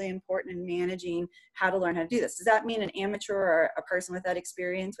 is really important in managing how to learn how to do this. Does that mean an amateur or a person without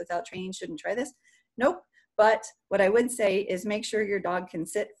experience, without training, shouldn't try this? Nope. But what I would say is make sure your dog can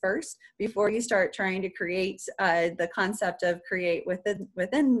sit first before you start trying to create the concept of create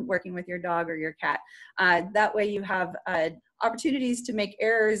within working with your dog or your cat. That way you have opportunities to make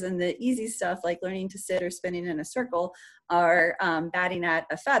errors, and the easy stuff like learning to sit or spinning in a circle or batting at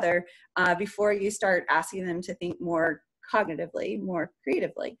a feather before you start asking them to think more cognitively, more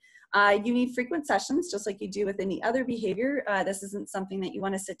creatively. You need frequent sessions, just like you do with any other behavior. This isn't something that you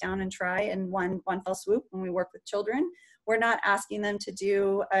want to sit down and try in one fell swoop. When we work with children, we're not asking them to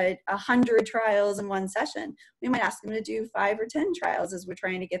do 100 trials in one session. We might ask them to do 5 or 10 trials as we're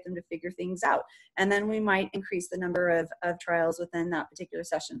trying to get them to figure things out. And then we might increase the number of trials within that particular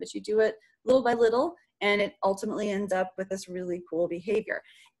session. But you do it little by little, and it ultimately ends up with this really cool behavior.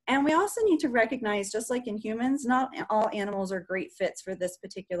 And we also need to recognize, just like in humans, not all animals are great fits for this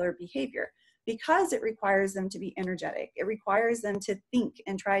particular behavior, because it requires them to be energetic. It requires them to think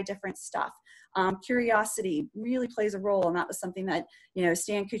and try different stuff. Curiosity really plays a role, and that was something that,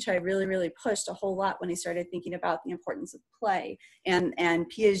 Stan Kuchai really pushed a whole lot when he started thinking about the importance of play and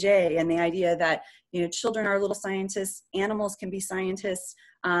Piaget, and the idea that, children are little scientists, animals can be scientists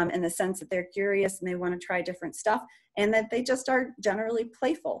in the sense that they're curious and they want to try different stuff, and that they just are generally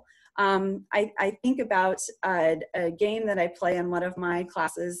playful. I think about a game that I play in one of my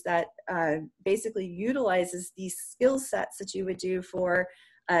classes that basically utilizes these skill sets that you would do for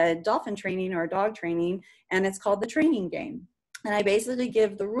dolphin training or dog training, and it's called the training game. And I basically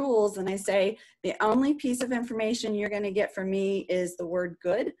give the rules, and I say, the only piece of information you're going to get from me is the word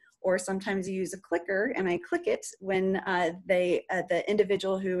good, or sometimes you use a clicker, and I click it when the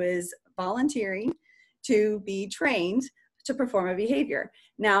individual who is volunteering to be trained to perform a behavior.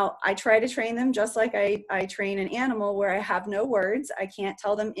 Now, I try to train them just like I train an animal, where I have no words. I can't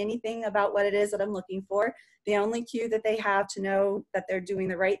tell them anything about what it is that I'm looking for. The only cue that they have to know that they're doing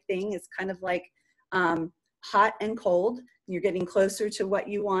the right thing is kind of like hot and cold. You're getting closer to what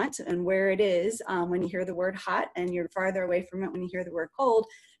you want and where it is when you hear the word hot, and you're farther away from it when you hear the word cold.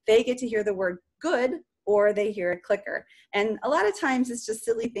 They get to hear the word good, or they hear a clicker. And a lot of times it's just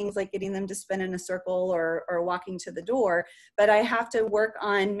silly things like getting them to spin in a circle or walking to the door. But I have to work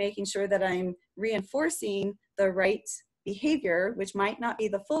on making sure that I'm reinforcing the right behavior, which might not be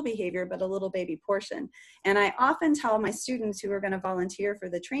the full behavior, but a little baby portion. And I often tell my students who are going to volunteer for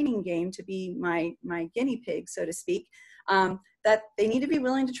the training game to be my guinea pig, so to speak. that they need to be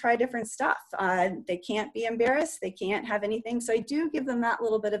willing to try different stuff. They can't be embarrassed. They can't have anything. So I do give them that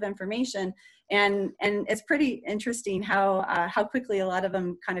little bit of information. And it's pretty interesting how quickly a lot of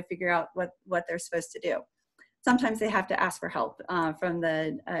them kind of figure out what they're supposed to do. Sometimes they have to ask for help from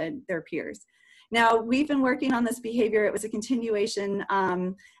their peers. Now, we've been working on this behavior. It was a continuation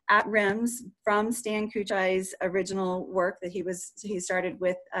at RIMS from Stan Kuchai's original work that he started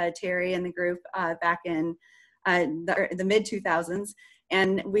with Terry and the group back in the mid-2000s.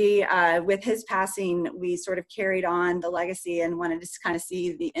 And we, with his passing, we sort of carried on the legacy and wanted to kind of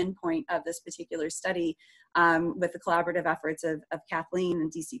see the endpoint of this particular study with the collaborative efforts of Kathleen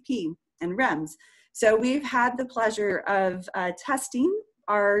and DCP and RIMS. So we've had the pleasure of testing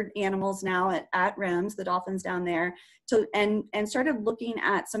our animals now at RIMS, the dolphins down there, and started looking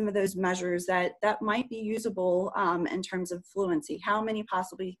at some of those measures that might be usable in terms of fluency. How many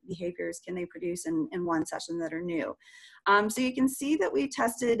possible behaviors can they produce in one session that are new? So you can see that we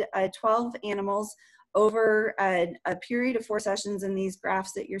tested 12 animals over a period of 4 sessions in these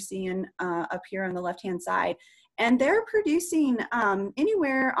graphs that you're seeing up here on the left-hand side. And they're producing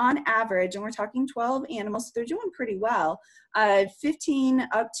anywhere on average, and we're talking 12 animals, so they're doing pretty well, 15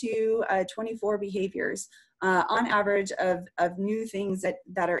 up to 24 behaviors on average of new things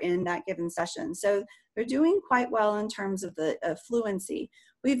that are in that given session. So they're doing quite well in terms of the fluency.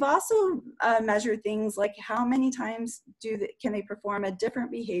 We've also measured things like how many times can they perform a different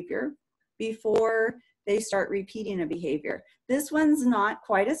behavior before they start repeating a behavior. This one's not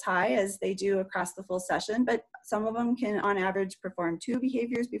quite as high as they do across the full session, but some of them can on average perform 2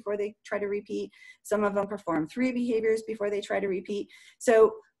 behaviors before they try to repeat. Some of them perform 3 behaviors before they try to repeat.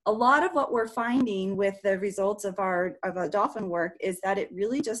 So a lot of what we're finding with the results of our dolphin work is that it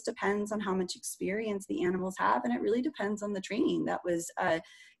really just depends on how much experience the animals have, and it really depends on the training that was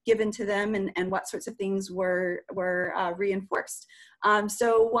given to them and what sorts of things were reinforced.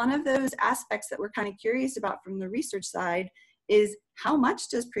 So one of those aspects that we're kind of curious about from the research side is how much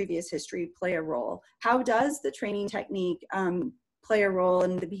does previous history play a role? How does the training technique play a role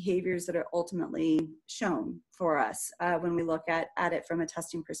in the behaviors that are ultimately shown for us when we look at it from a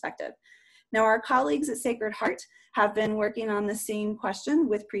testing perspective? Now, our colleagues at Sacred Heart have been working on the same question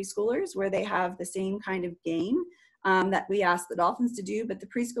with preschoolers, where they have the same kind of game that we ask the dolphins to do, but the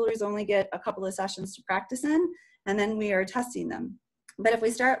preschoolers only get a couple of sessions to practice in, and then we are testing them. But if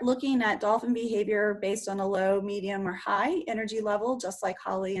we start looking at dolphin behavior based on a low, medium, or high energy level, just like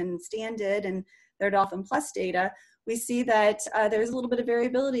Holly and Stan did in their Dolphin Plus data, we see that there's a little bit of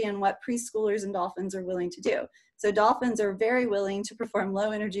variability in what preschoolers and dolphins are willing to do. So dolphins are very willing to perform low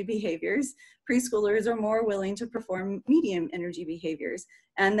energy behaviors. Preschoolers are more willing to perform medium energy behaviors.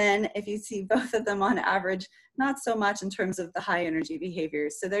 And then if you see both of them on average, not so much in terms of the high energy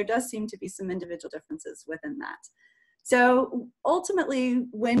behaviors. So there does seem to be some individual differences within that. So ultimately,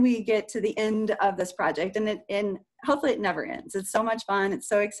 when we get to the end of this project, and hopefully it never ends. It's so much fun. It's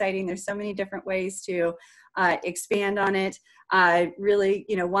so exciting. There's so many different ways to expand on it. Really,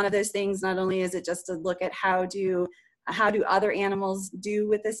 one of those things, not only is it just to look at how do other animals do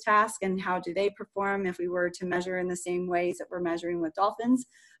with this task and how do they perform if we were to measure in the same ways that we're measuring with dolphins,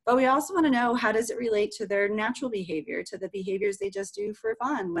 but we also want to know how does it relate to their natural behavior, to the behaviors they just do for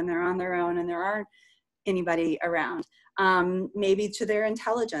fun when they're on their own and there aren't anybody around, maybe to their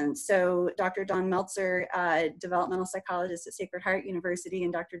intelligence. So Dr. Don Meltzer, developmental psychologist at Sacred Heart University,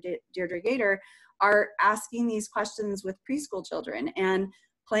 and Dr. Deirdre Gator are asking these questions with preschool children and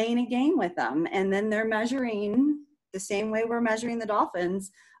playing a game with them. And then they're measuring the same way we're measuring the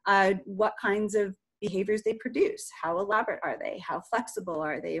dolphins, what kinds of behaviors they produce. How elaborate are they? How flexible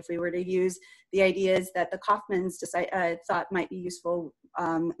are they? If we were to use the ideas that the Kaufmans thought might be useful,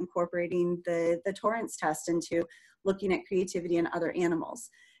 incorporating the Torrance test into looking at creativity in other animals.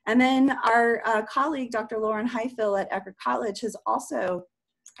 And then our colleague, Dr. Lauren Highfill at Eckerd College, has also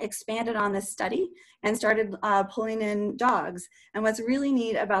expanded on this study and started pulling in dogs. And what's really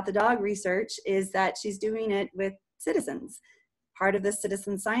neat about the dog research is that she's doing it with citizens, part of the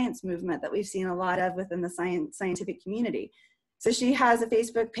citizen science movement that we've seen a lot of within the scientific community. So she has a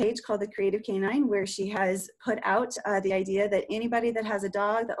Facebook page called The Creative Canine, where she has put out the idea that anybody that has a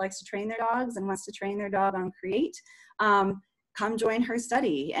dog that likes to train their dogs and wants to train their dog on Create, come join her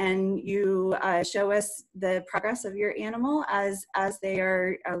study, and you show us the progress of your animal as they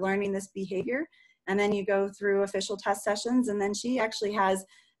are learning this behavior. And then you go through official test sessions, and then she actually has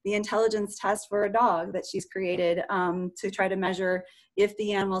the intelligence test for a dog that she's created to try to measure if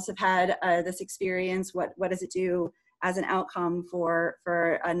the animals have had this experience, what does it do as an outcome for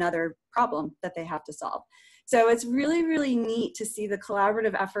another problem that they have to solve. So it's really, really neat to see the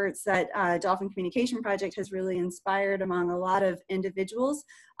collaborative efforts that Dolphin Communication Project has really inspired among a lot of individuals.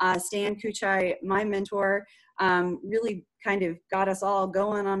 Stan Kuchai, my mentor, really kind of got us all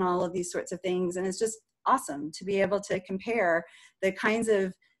going on all of these sorts of things. And it's just awesome to be able to compare the kinds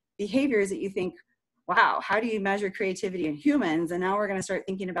of behaviors that you think, wow, how do you measure creativity in humans? And now we're going to start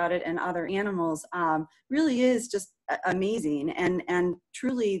thinking about it in other animals. Really is just amazing. And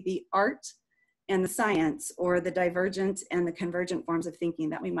truly the art and the science, or the divergent and the convergent forms of thinking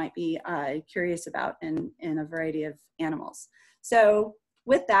that we might be curious about in a variety of animals. So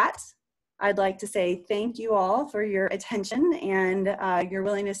with that, I'd like to say thank you all for your attention and your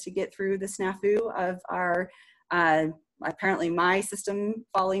willingness to get through the snafu of our, apparently my system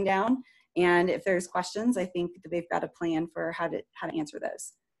falling down. And if there's questions, I think that they've got a plan for how to answer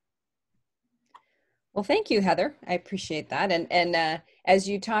those. Well, thank you, Heather. I appreciate that. And as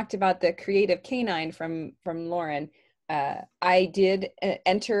you talked about the creative canine from Lauren, I did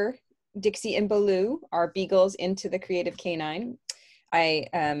enter Dixie and Baloo, our beagles, into the creative canine. I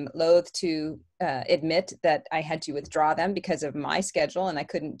am loath to admit that I had to withdraw them because of my schedule and I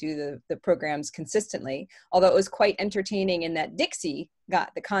couldn't do the programs consistently, although it was quite entertaining in that Dixie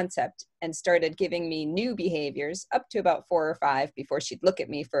got the concept and started giving me new behaviors up to about 4 or 5 before she'd look at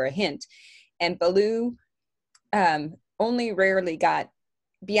me for a hint. And Baloo only rarely got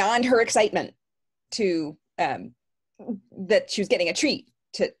beyond her excitement to that she was getting a treat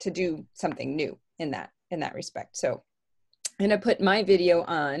to do something new in that respect. So I'm going to put my video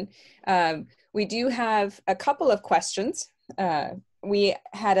on. We do have a couple of questions. We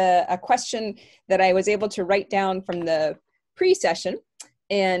had a question that I was able to write down from the pre-session,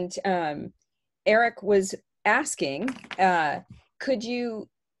 and Eric was asking, could you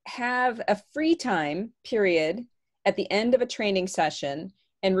have a free time period at the end of a training session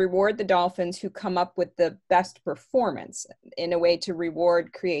and reward the dolphins who come up with the best performance in a way to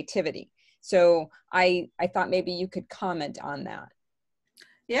reward creativity? So I thought maybe you could comment on that.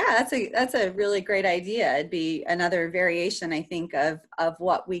 Yeah, that's a really great idea. It'd be another variation, I think, of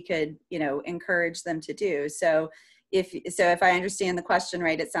what we could, encourage them to do. So if I understand the question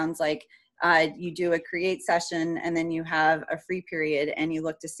right, it sounds like you do a create session and then you have a free period and you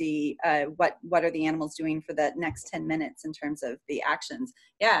look to see what are the animals doing for the next 10 minutes in terms of the actions.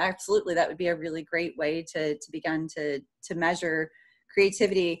 Yeah, absolutely. That would be a really great way to begin to measure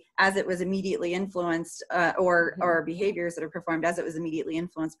creativity as it was immediately influenced or behaviors that are performed as it was immediately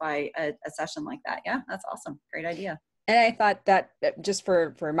influenced by a session like that. Yeah, that's awesome. Great idea. And I thought that just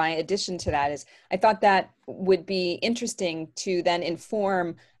for my addition to that is, I thought that would be interesting to then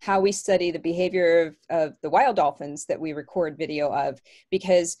inform how we study the behavior of the wild dolphins that we record video of,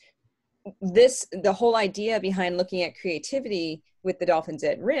 because the whole idea behind looking at creativity with the dolphins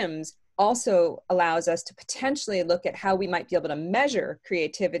at RIMS also allows us to potentially look at how we might be able to measure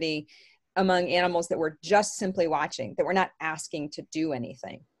creativity among animals that we're just simply watching, that we're not asking to do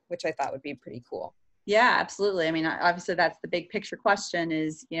anything, which I thought would be pretty cool. Yeah, absolutely. I mean, obviously that's the big picture question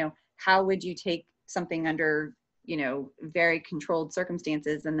is, how would you take something under, very controlled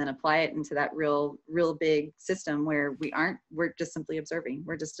circumstances and then apply it into that real big system where we're just simply observing.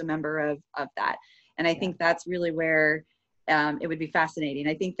 We're just a member of that. And I think that's really where it would be fascinating.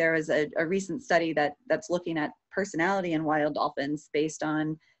 I think there was a recent study that's looking at personality in wild dolphins based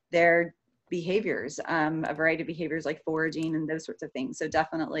on their behaviors, a variety of behaviors like foraging and those sorts of things. So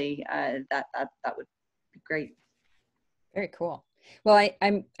definitely that would be great. Very cool. Well,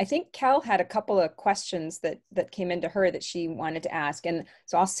 I think Cal had a couple of questions that came into her that she wanted to ask. And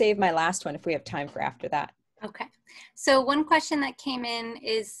so I'll save my last one if we have time for after that. Okay. So one question that came in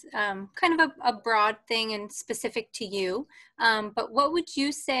is kind of a broad thing and specific to you. But what would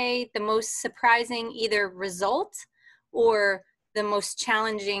you say the most surprising either result or the most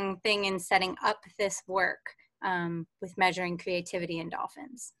challenging thing in setting up this work with measuring creativity in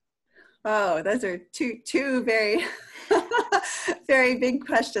dolphins? Oh, those are two very, very big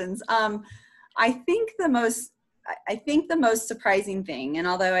questions. I think the most surprising thing, and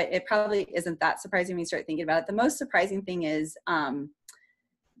although it probably isn't that surprising when you start thinking about it, the most surprising thing is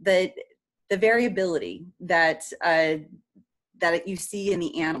the variability that you see in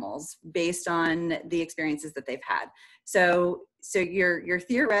the animals based on the experiences that they've had. So you're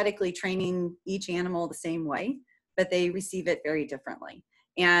theoretically training each animal the same way, but they receive it very differently.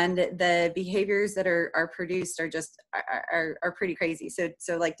 And the behaviors that are produced are just are pretty crazy.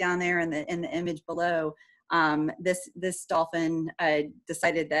 So like down there in the image below, this dolphin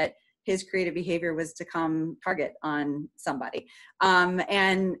decided that his creative behavior was to come target on somebody,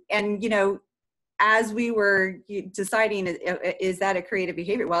 and as we were deciding, is that a creative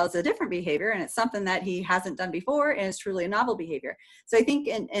behavior? Well, it's a different behavior, and it's something that he hasn't done before, and it's truly a novel behavior. So I think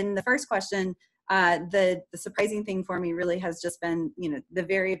in the first question, the surprising thing for me really has just been, the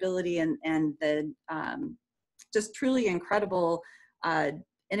variability and the just truly incredible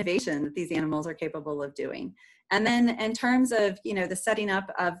innovation that these animals are capable of doing. And then in terms of, the setting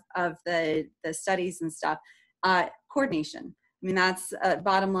up of the studies and stuff, coordination. I mean, that's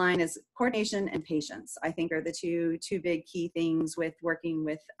bottom line is coordination and patience, I think, are the two big key things with working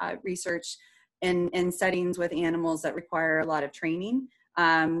with research in settings with animals that require a lot of training.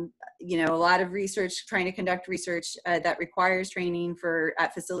 A lot of research, trying to conduct research that requires training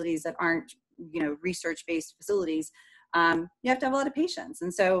at facilities that aren't, research-based facilities. You have to have a lot of patience.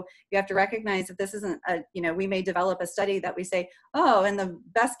 And so you have to recognize that this isn't we may develop a study that we say, oh, and the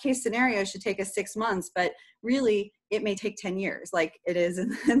best case scenario should take us 6 months, but really it may take 10 years, like it is in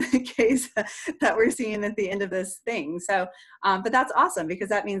the case that we're seeing at the end of this thing. So, but that's awesome, because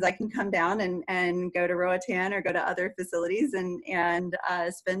that means I can come down and go to Roatan or go to other facilities and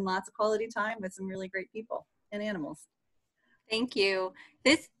spend lots of quality time with some really great people and animals. Thank you.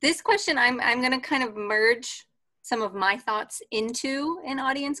 This question, I'm going to kind of merge some of my thoughts into an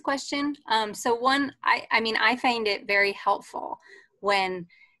audience question. So one, I find it very helpful when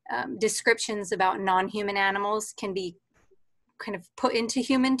descriptions about non-human animals can be kind of put into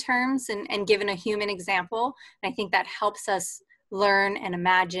human terms and given a human example. And I think that helps us learn and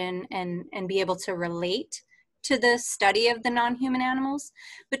imagine and be able to relate to the study of the non-human animals.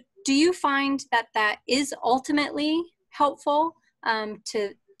 But do you find that is ultimately helpful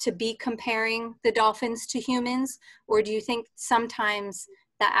to be comparing the dolphins to humans? Or do you think sometimes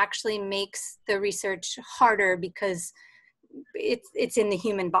that actually makes the research harder because it's in the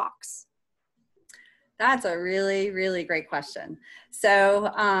human box? That's a really, really great question.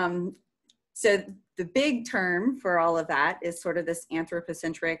 So, so the big term for all of that is sort of this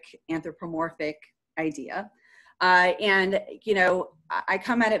anthropocentric, anthropomorphic idea. And, I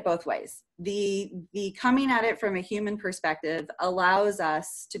come at it both ways. The coming at it from a human perspective allows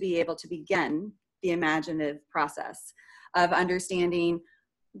us to be able to begin the imaginative process of understanding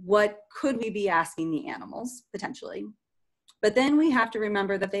what could we be asking the animals, potentially. But then we have to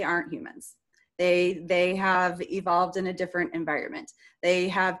remember that they aren't humans. They have evolved in a different environment. They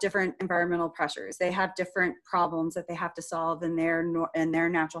have different environmental pressures. They have different problems that they have to solve in their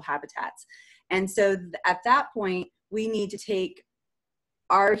natural habitats. And so at that point, we need to take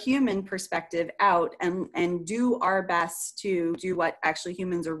our human perspective out and do our best to do what actually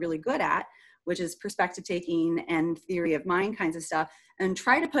humans are really good at, which is perspective taking and theory of mind kinds of stuff, and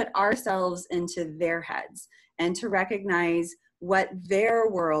try to put ourselves into their heads and to recognize what their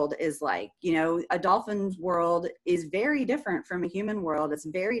world is like. A dolphin's world is very different from a human world. It's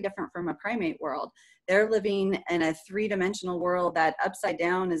very different from a primate world. They're living in a three-dimensional world that upside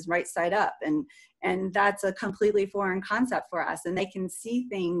down is right side up. And that's a completely foreign concept for us. And they can see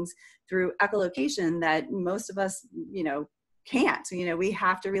things through echolocation that most of us, can't. We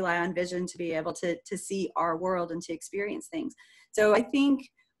have to rely on vision to be able to see our world and to experience things. So I think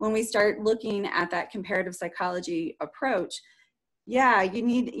when we start looking at that comparative psychology approach, yeah, you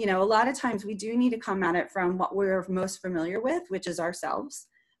need, a lot of times we do need to come at it from what we're most familiar with, which is ourselves.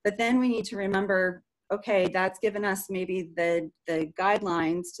 But then we need to remember, okay, that's given us maybe the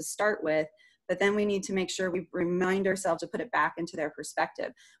guidelines to start with, but then we need to make sure we remind ourselves to put it back into their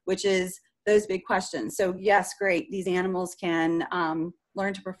perspective, which is those big questions. So yes, great, these animals can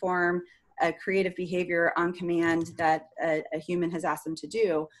learn to perform a creative behavior on command that a human has asked them to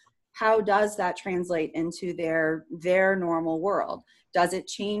do. How does that translate into their normal world? Does it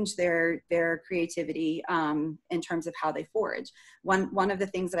change their creativity in terms of how they forage? One of the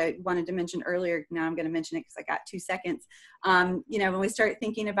things that I wanted to mention earlier, now I'm going to mention it because I got 2 seconds. When we start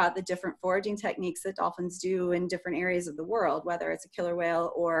thinking about the different foraging techniques that dolphins do in different areas of the world, whether it's a killer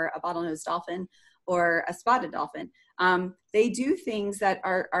whale or a bottlenose dolphin or a spotted dolphin, they do things that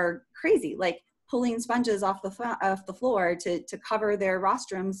are crazy, like pulling sponges off the floor to cover their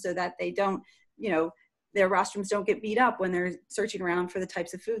rostrums so that they don't, their rostrums don't get beat up when they're searching around for the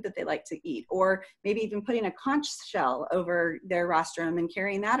types of food that they like to eat, or maybe even putting a conch shell over their rostrum and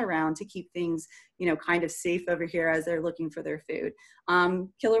carrying that around to keep things, kind of safe over here as they're looking for their food.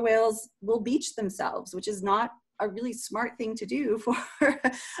 Killer whales will beach themselves, which is not a really smart thing to do for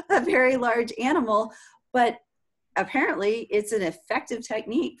a very large animal, but apparently it's an effective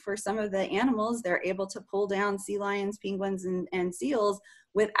technique for some of the animals. They're able to pull down sea lions, penguins, and seals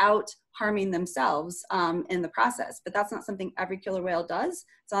without harming themselves in the process. But that's not something every killer whale does.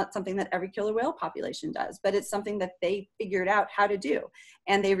 It's not something that every killer whale population does, but it's something that they figured out how to do.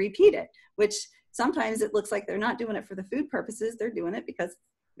 And they repeat it, which Sometimes it looks like they're not doing it for the food purposes. They're doing it because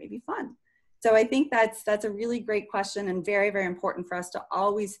maybe fun. So I think that's a really great question, and very, very important for us to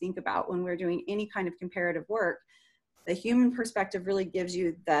always think about when we're doing any kind of comparative work. The human perspective really gives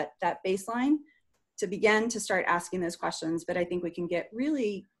you that baseline to begin to start asking those questions. But I think we can get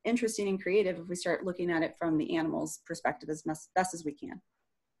really interesting and creative if we start looking at it from the animal's perspective as best as we can.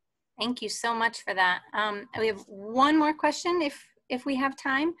 Thank you so much for that. We have one more question if we have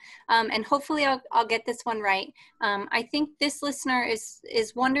time, and hopefully I'll get this one right. I think this listener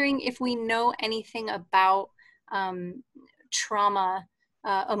is wondering if we know anything about trauma,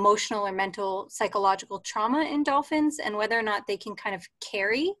 emotional or mental psychological trauma in dolphins, and whether or not they can kind of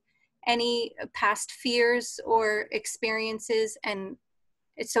carry any past fears or experiences. And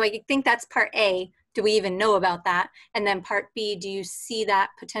so I think that's part A. Do we even know about that? And then part B, do you see that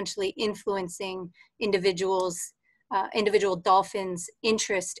potentially influencing individual dolphins'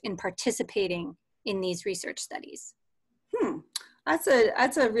 interest in participating in these research studies?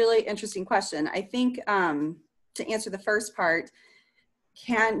 That's a really interesting question. I think to answer the first part,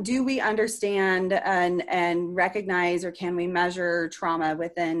 do we understand and recognize, or can we measure trauma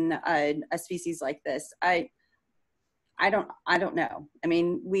within a species like this? I don't know. I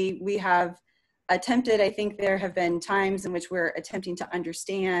mean, we have attempted, I think there have been times in which we're attempting to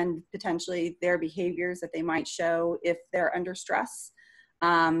understand potentially their behaviors that they might show if they're under stress.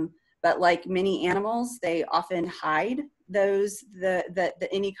 But like many animals, they often hide those,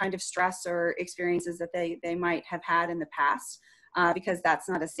 any kind of stress or experiences that they might have had in the past, because that's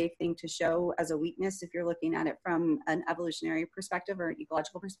not a safe thing to show as a weakness if you're looking at it from an evolutionary perspective or an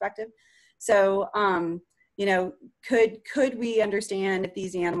ecological perspective. So, you know, could we understand if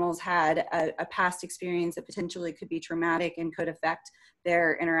these animals had a past experience that potentially could be traumatic and could affect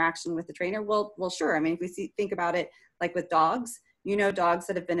their interaction with the trainer? Well, sure. I mean, if we think about it, like with dogs, you know, dogs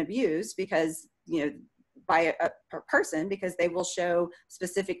that have been abused because, you know, by a person, because they will show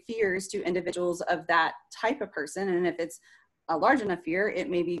specific fears to individuals of that type of person. And if it's a large enough fear, it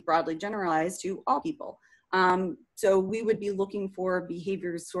may be broadly generalized to all people. So we would be looking for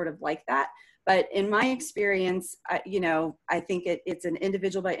behaviors sort of like that. But in my experience, you know, I think it's an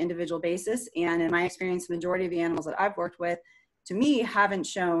individual by individual basis. And in my experience, the majority of the animals that I've worked with, to me, haven't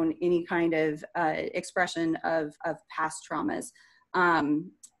shown any kind of expression of past traumas.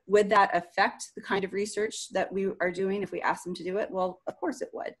 Would that affect the kind of research that we are doing if we ask them to do it? Well, of course it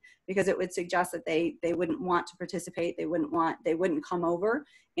would, because it would suggest that they wouldn't want to participate. They wouldn't come over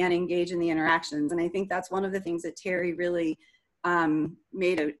and engage in the interactions. And I think that's one of the things that Terry really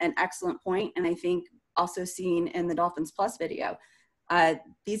made an excellent point, and I think also seen in the Dolphins Plus video.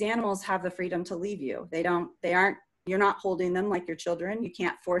 These animals have the freedom to leave you. You're not holding them like your children. You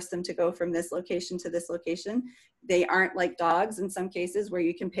can't force them to go from this location to this location. They aren't like dogs in some cases where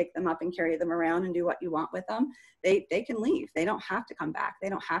you can pick them up and carry them around and do what you want with them. They can leave. They don't have to come back. They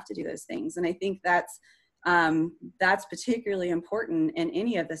don't have to do those things. And I think that's particularly important in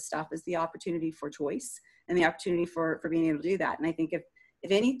any of this stuff, is the opportunity for choice and the opportunity for being able to do that. And I think if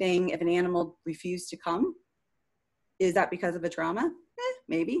anything, if an animal refused to come, is that because of a trauma?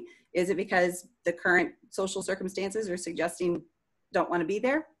 Maybe. Is it because the current social circumstances are suggesting don't want to be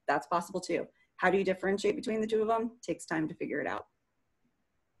there? That's possible too. How do you differentiate between the two of them? Takes time to figure it out.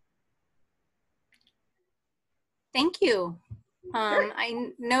 Thank you. Sure.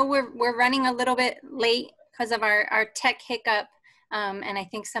 I know we're running a little bit late because of our tech hiccup, and I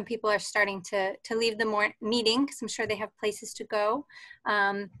think some people are starting to leave the meeting because I'm sure they have places to go.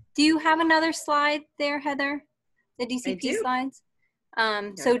 Do you have another slide there, Heather? The DCP slides?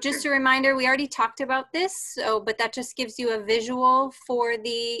 So just a reminder, we already talked about this, but that just gives you a visual for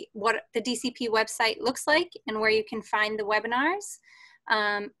what the DCP website looks like and where you can find the webinars.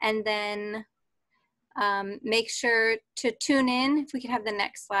 And then make sure to tune in, if we could have the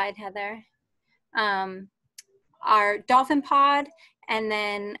next slide, Heather, our Dolphin Pod, and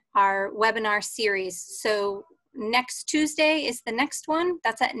then our webinar series. So next Tuesday is the next one.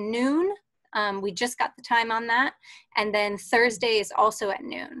 That's at noon. We just got the time on that. And then Thursday is also at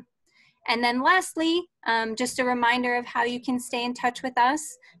noon. And then lastly, just a reminder of how you can stay in touch with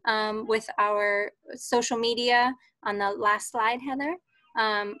us with our social media on the last slide, Heather.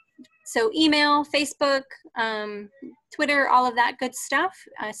 So email, Facebook, Twitter, all of that good stuff.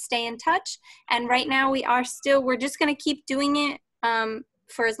 Stay in touch. And right now we're just going to keep doing it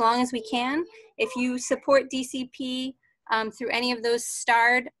for as long as we can. If you support DCP, through any of those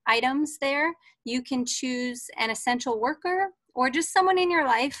starred items there, you can choose an essential worker or just someone in your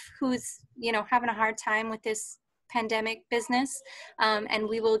life who's, you know, having a hard time with this pandemic business, and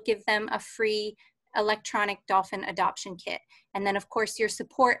we will give them a free electronic dolphin adoption kit. And then of course your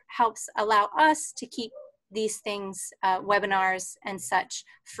support helps allow us to keep these things, webinars and such,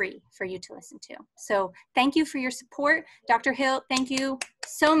 free for you to listen to. So thank you for your support. Dr. Hill, thank you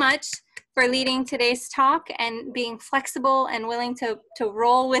so much for leading today's talk and being flexible and willing to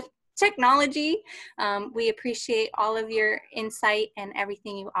roll with technology. We appreciate all of your insight and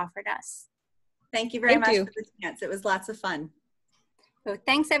everything you offered us. Thank you very much for the chance. It was lots of fun. So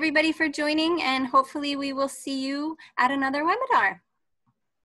thanks everybody for joining, and hopefully we will see you at another webinar.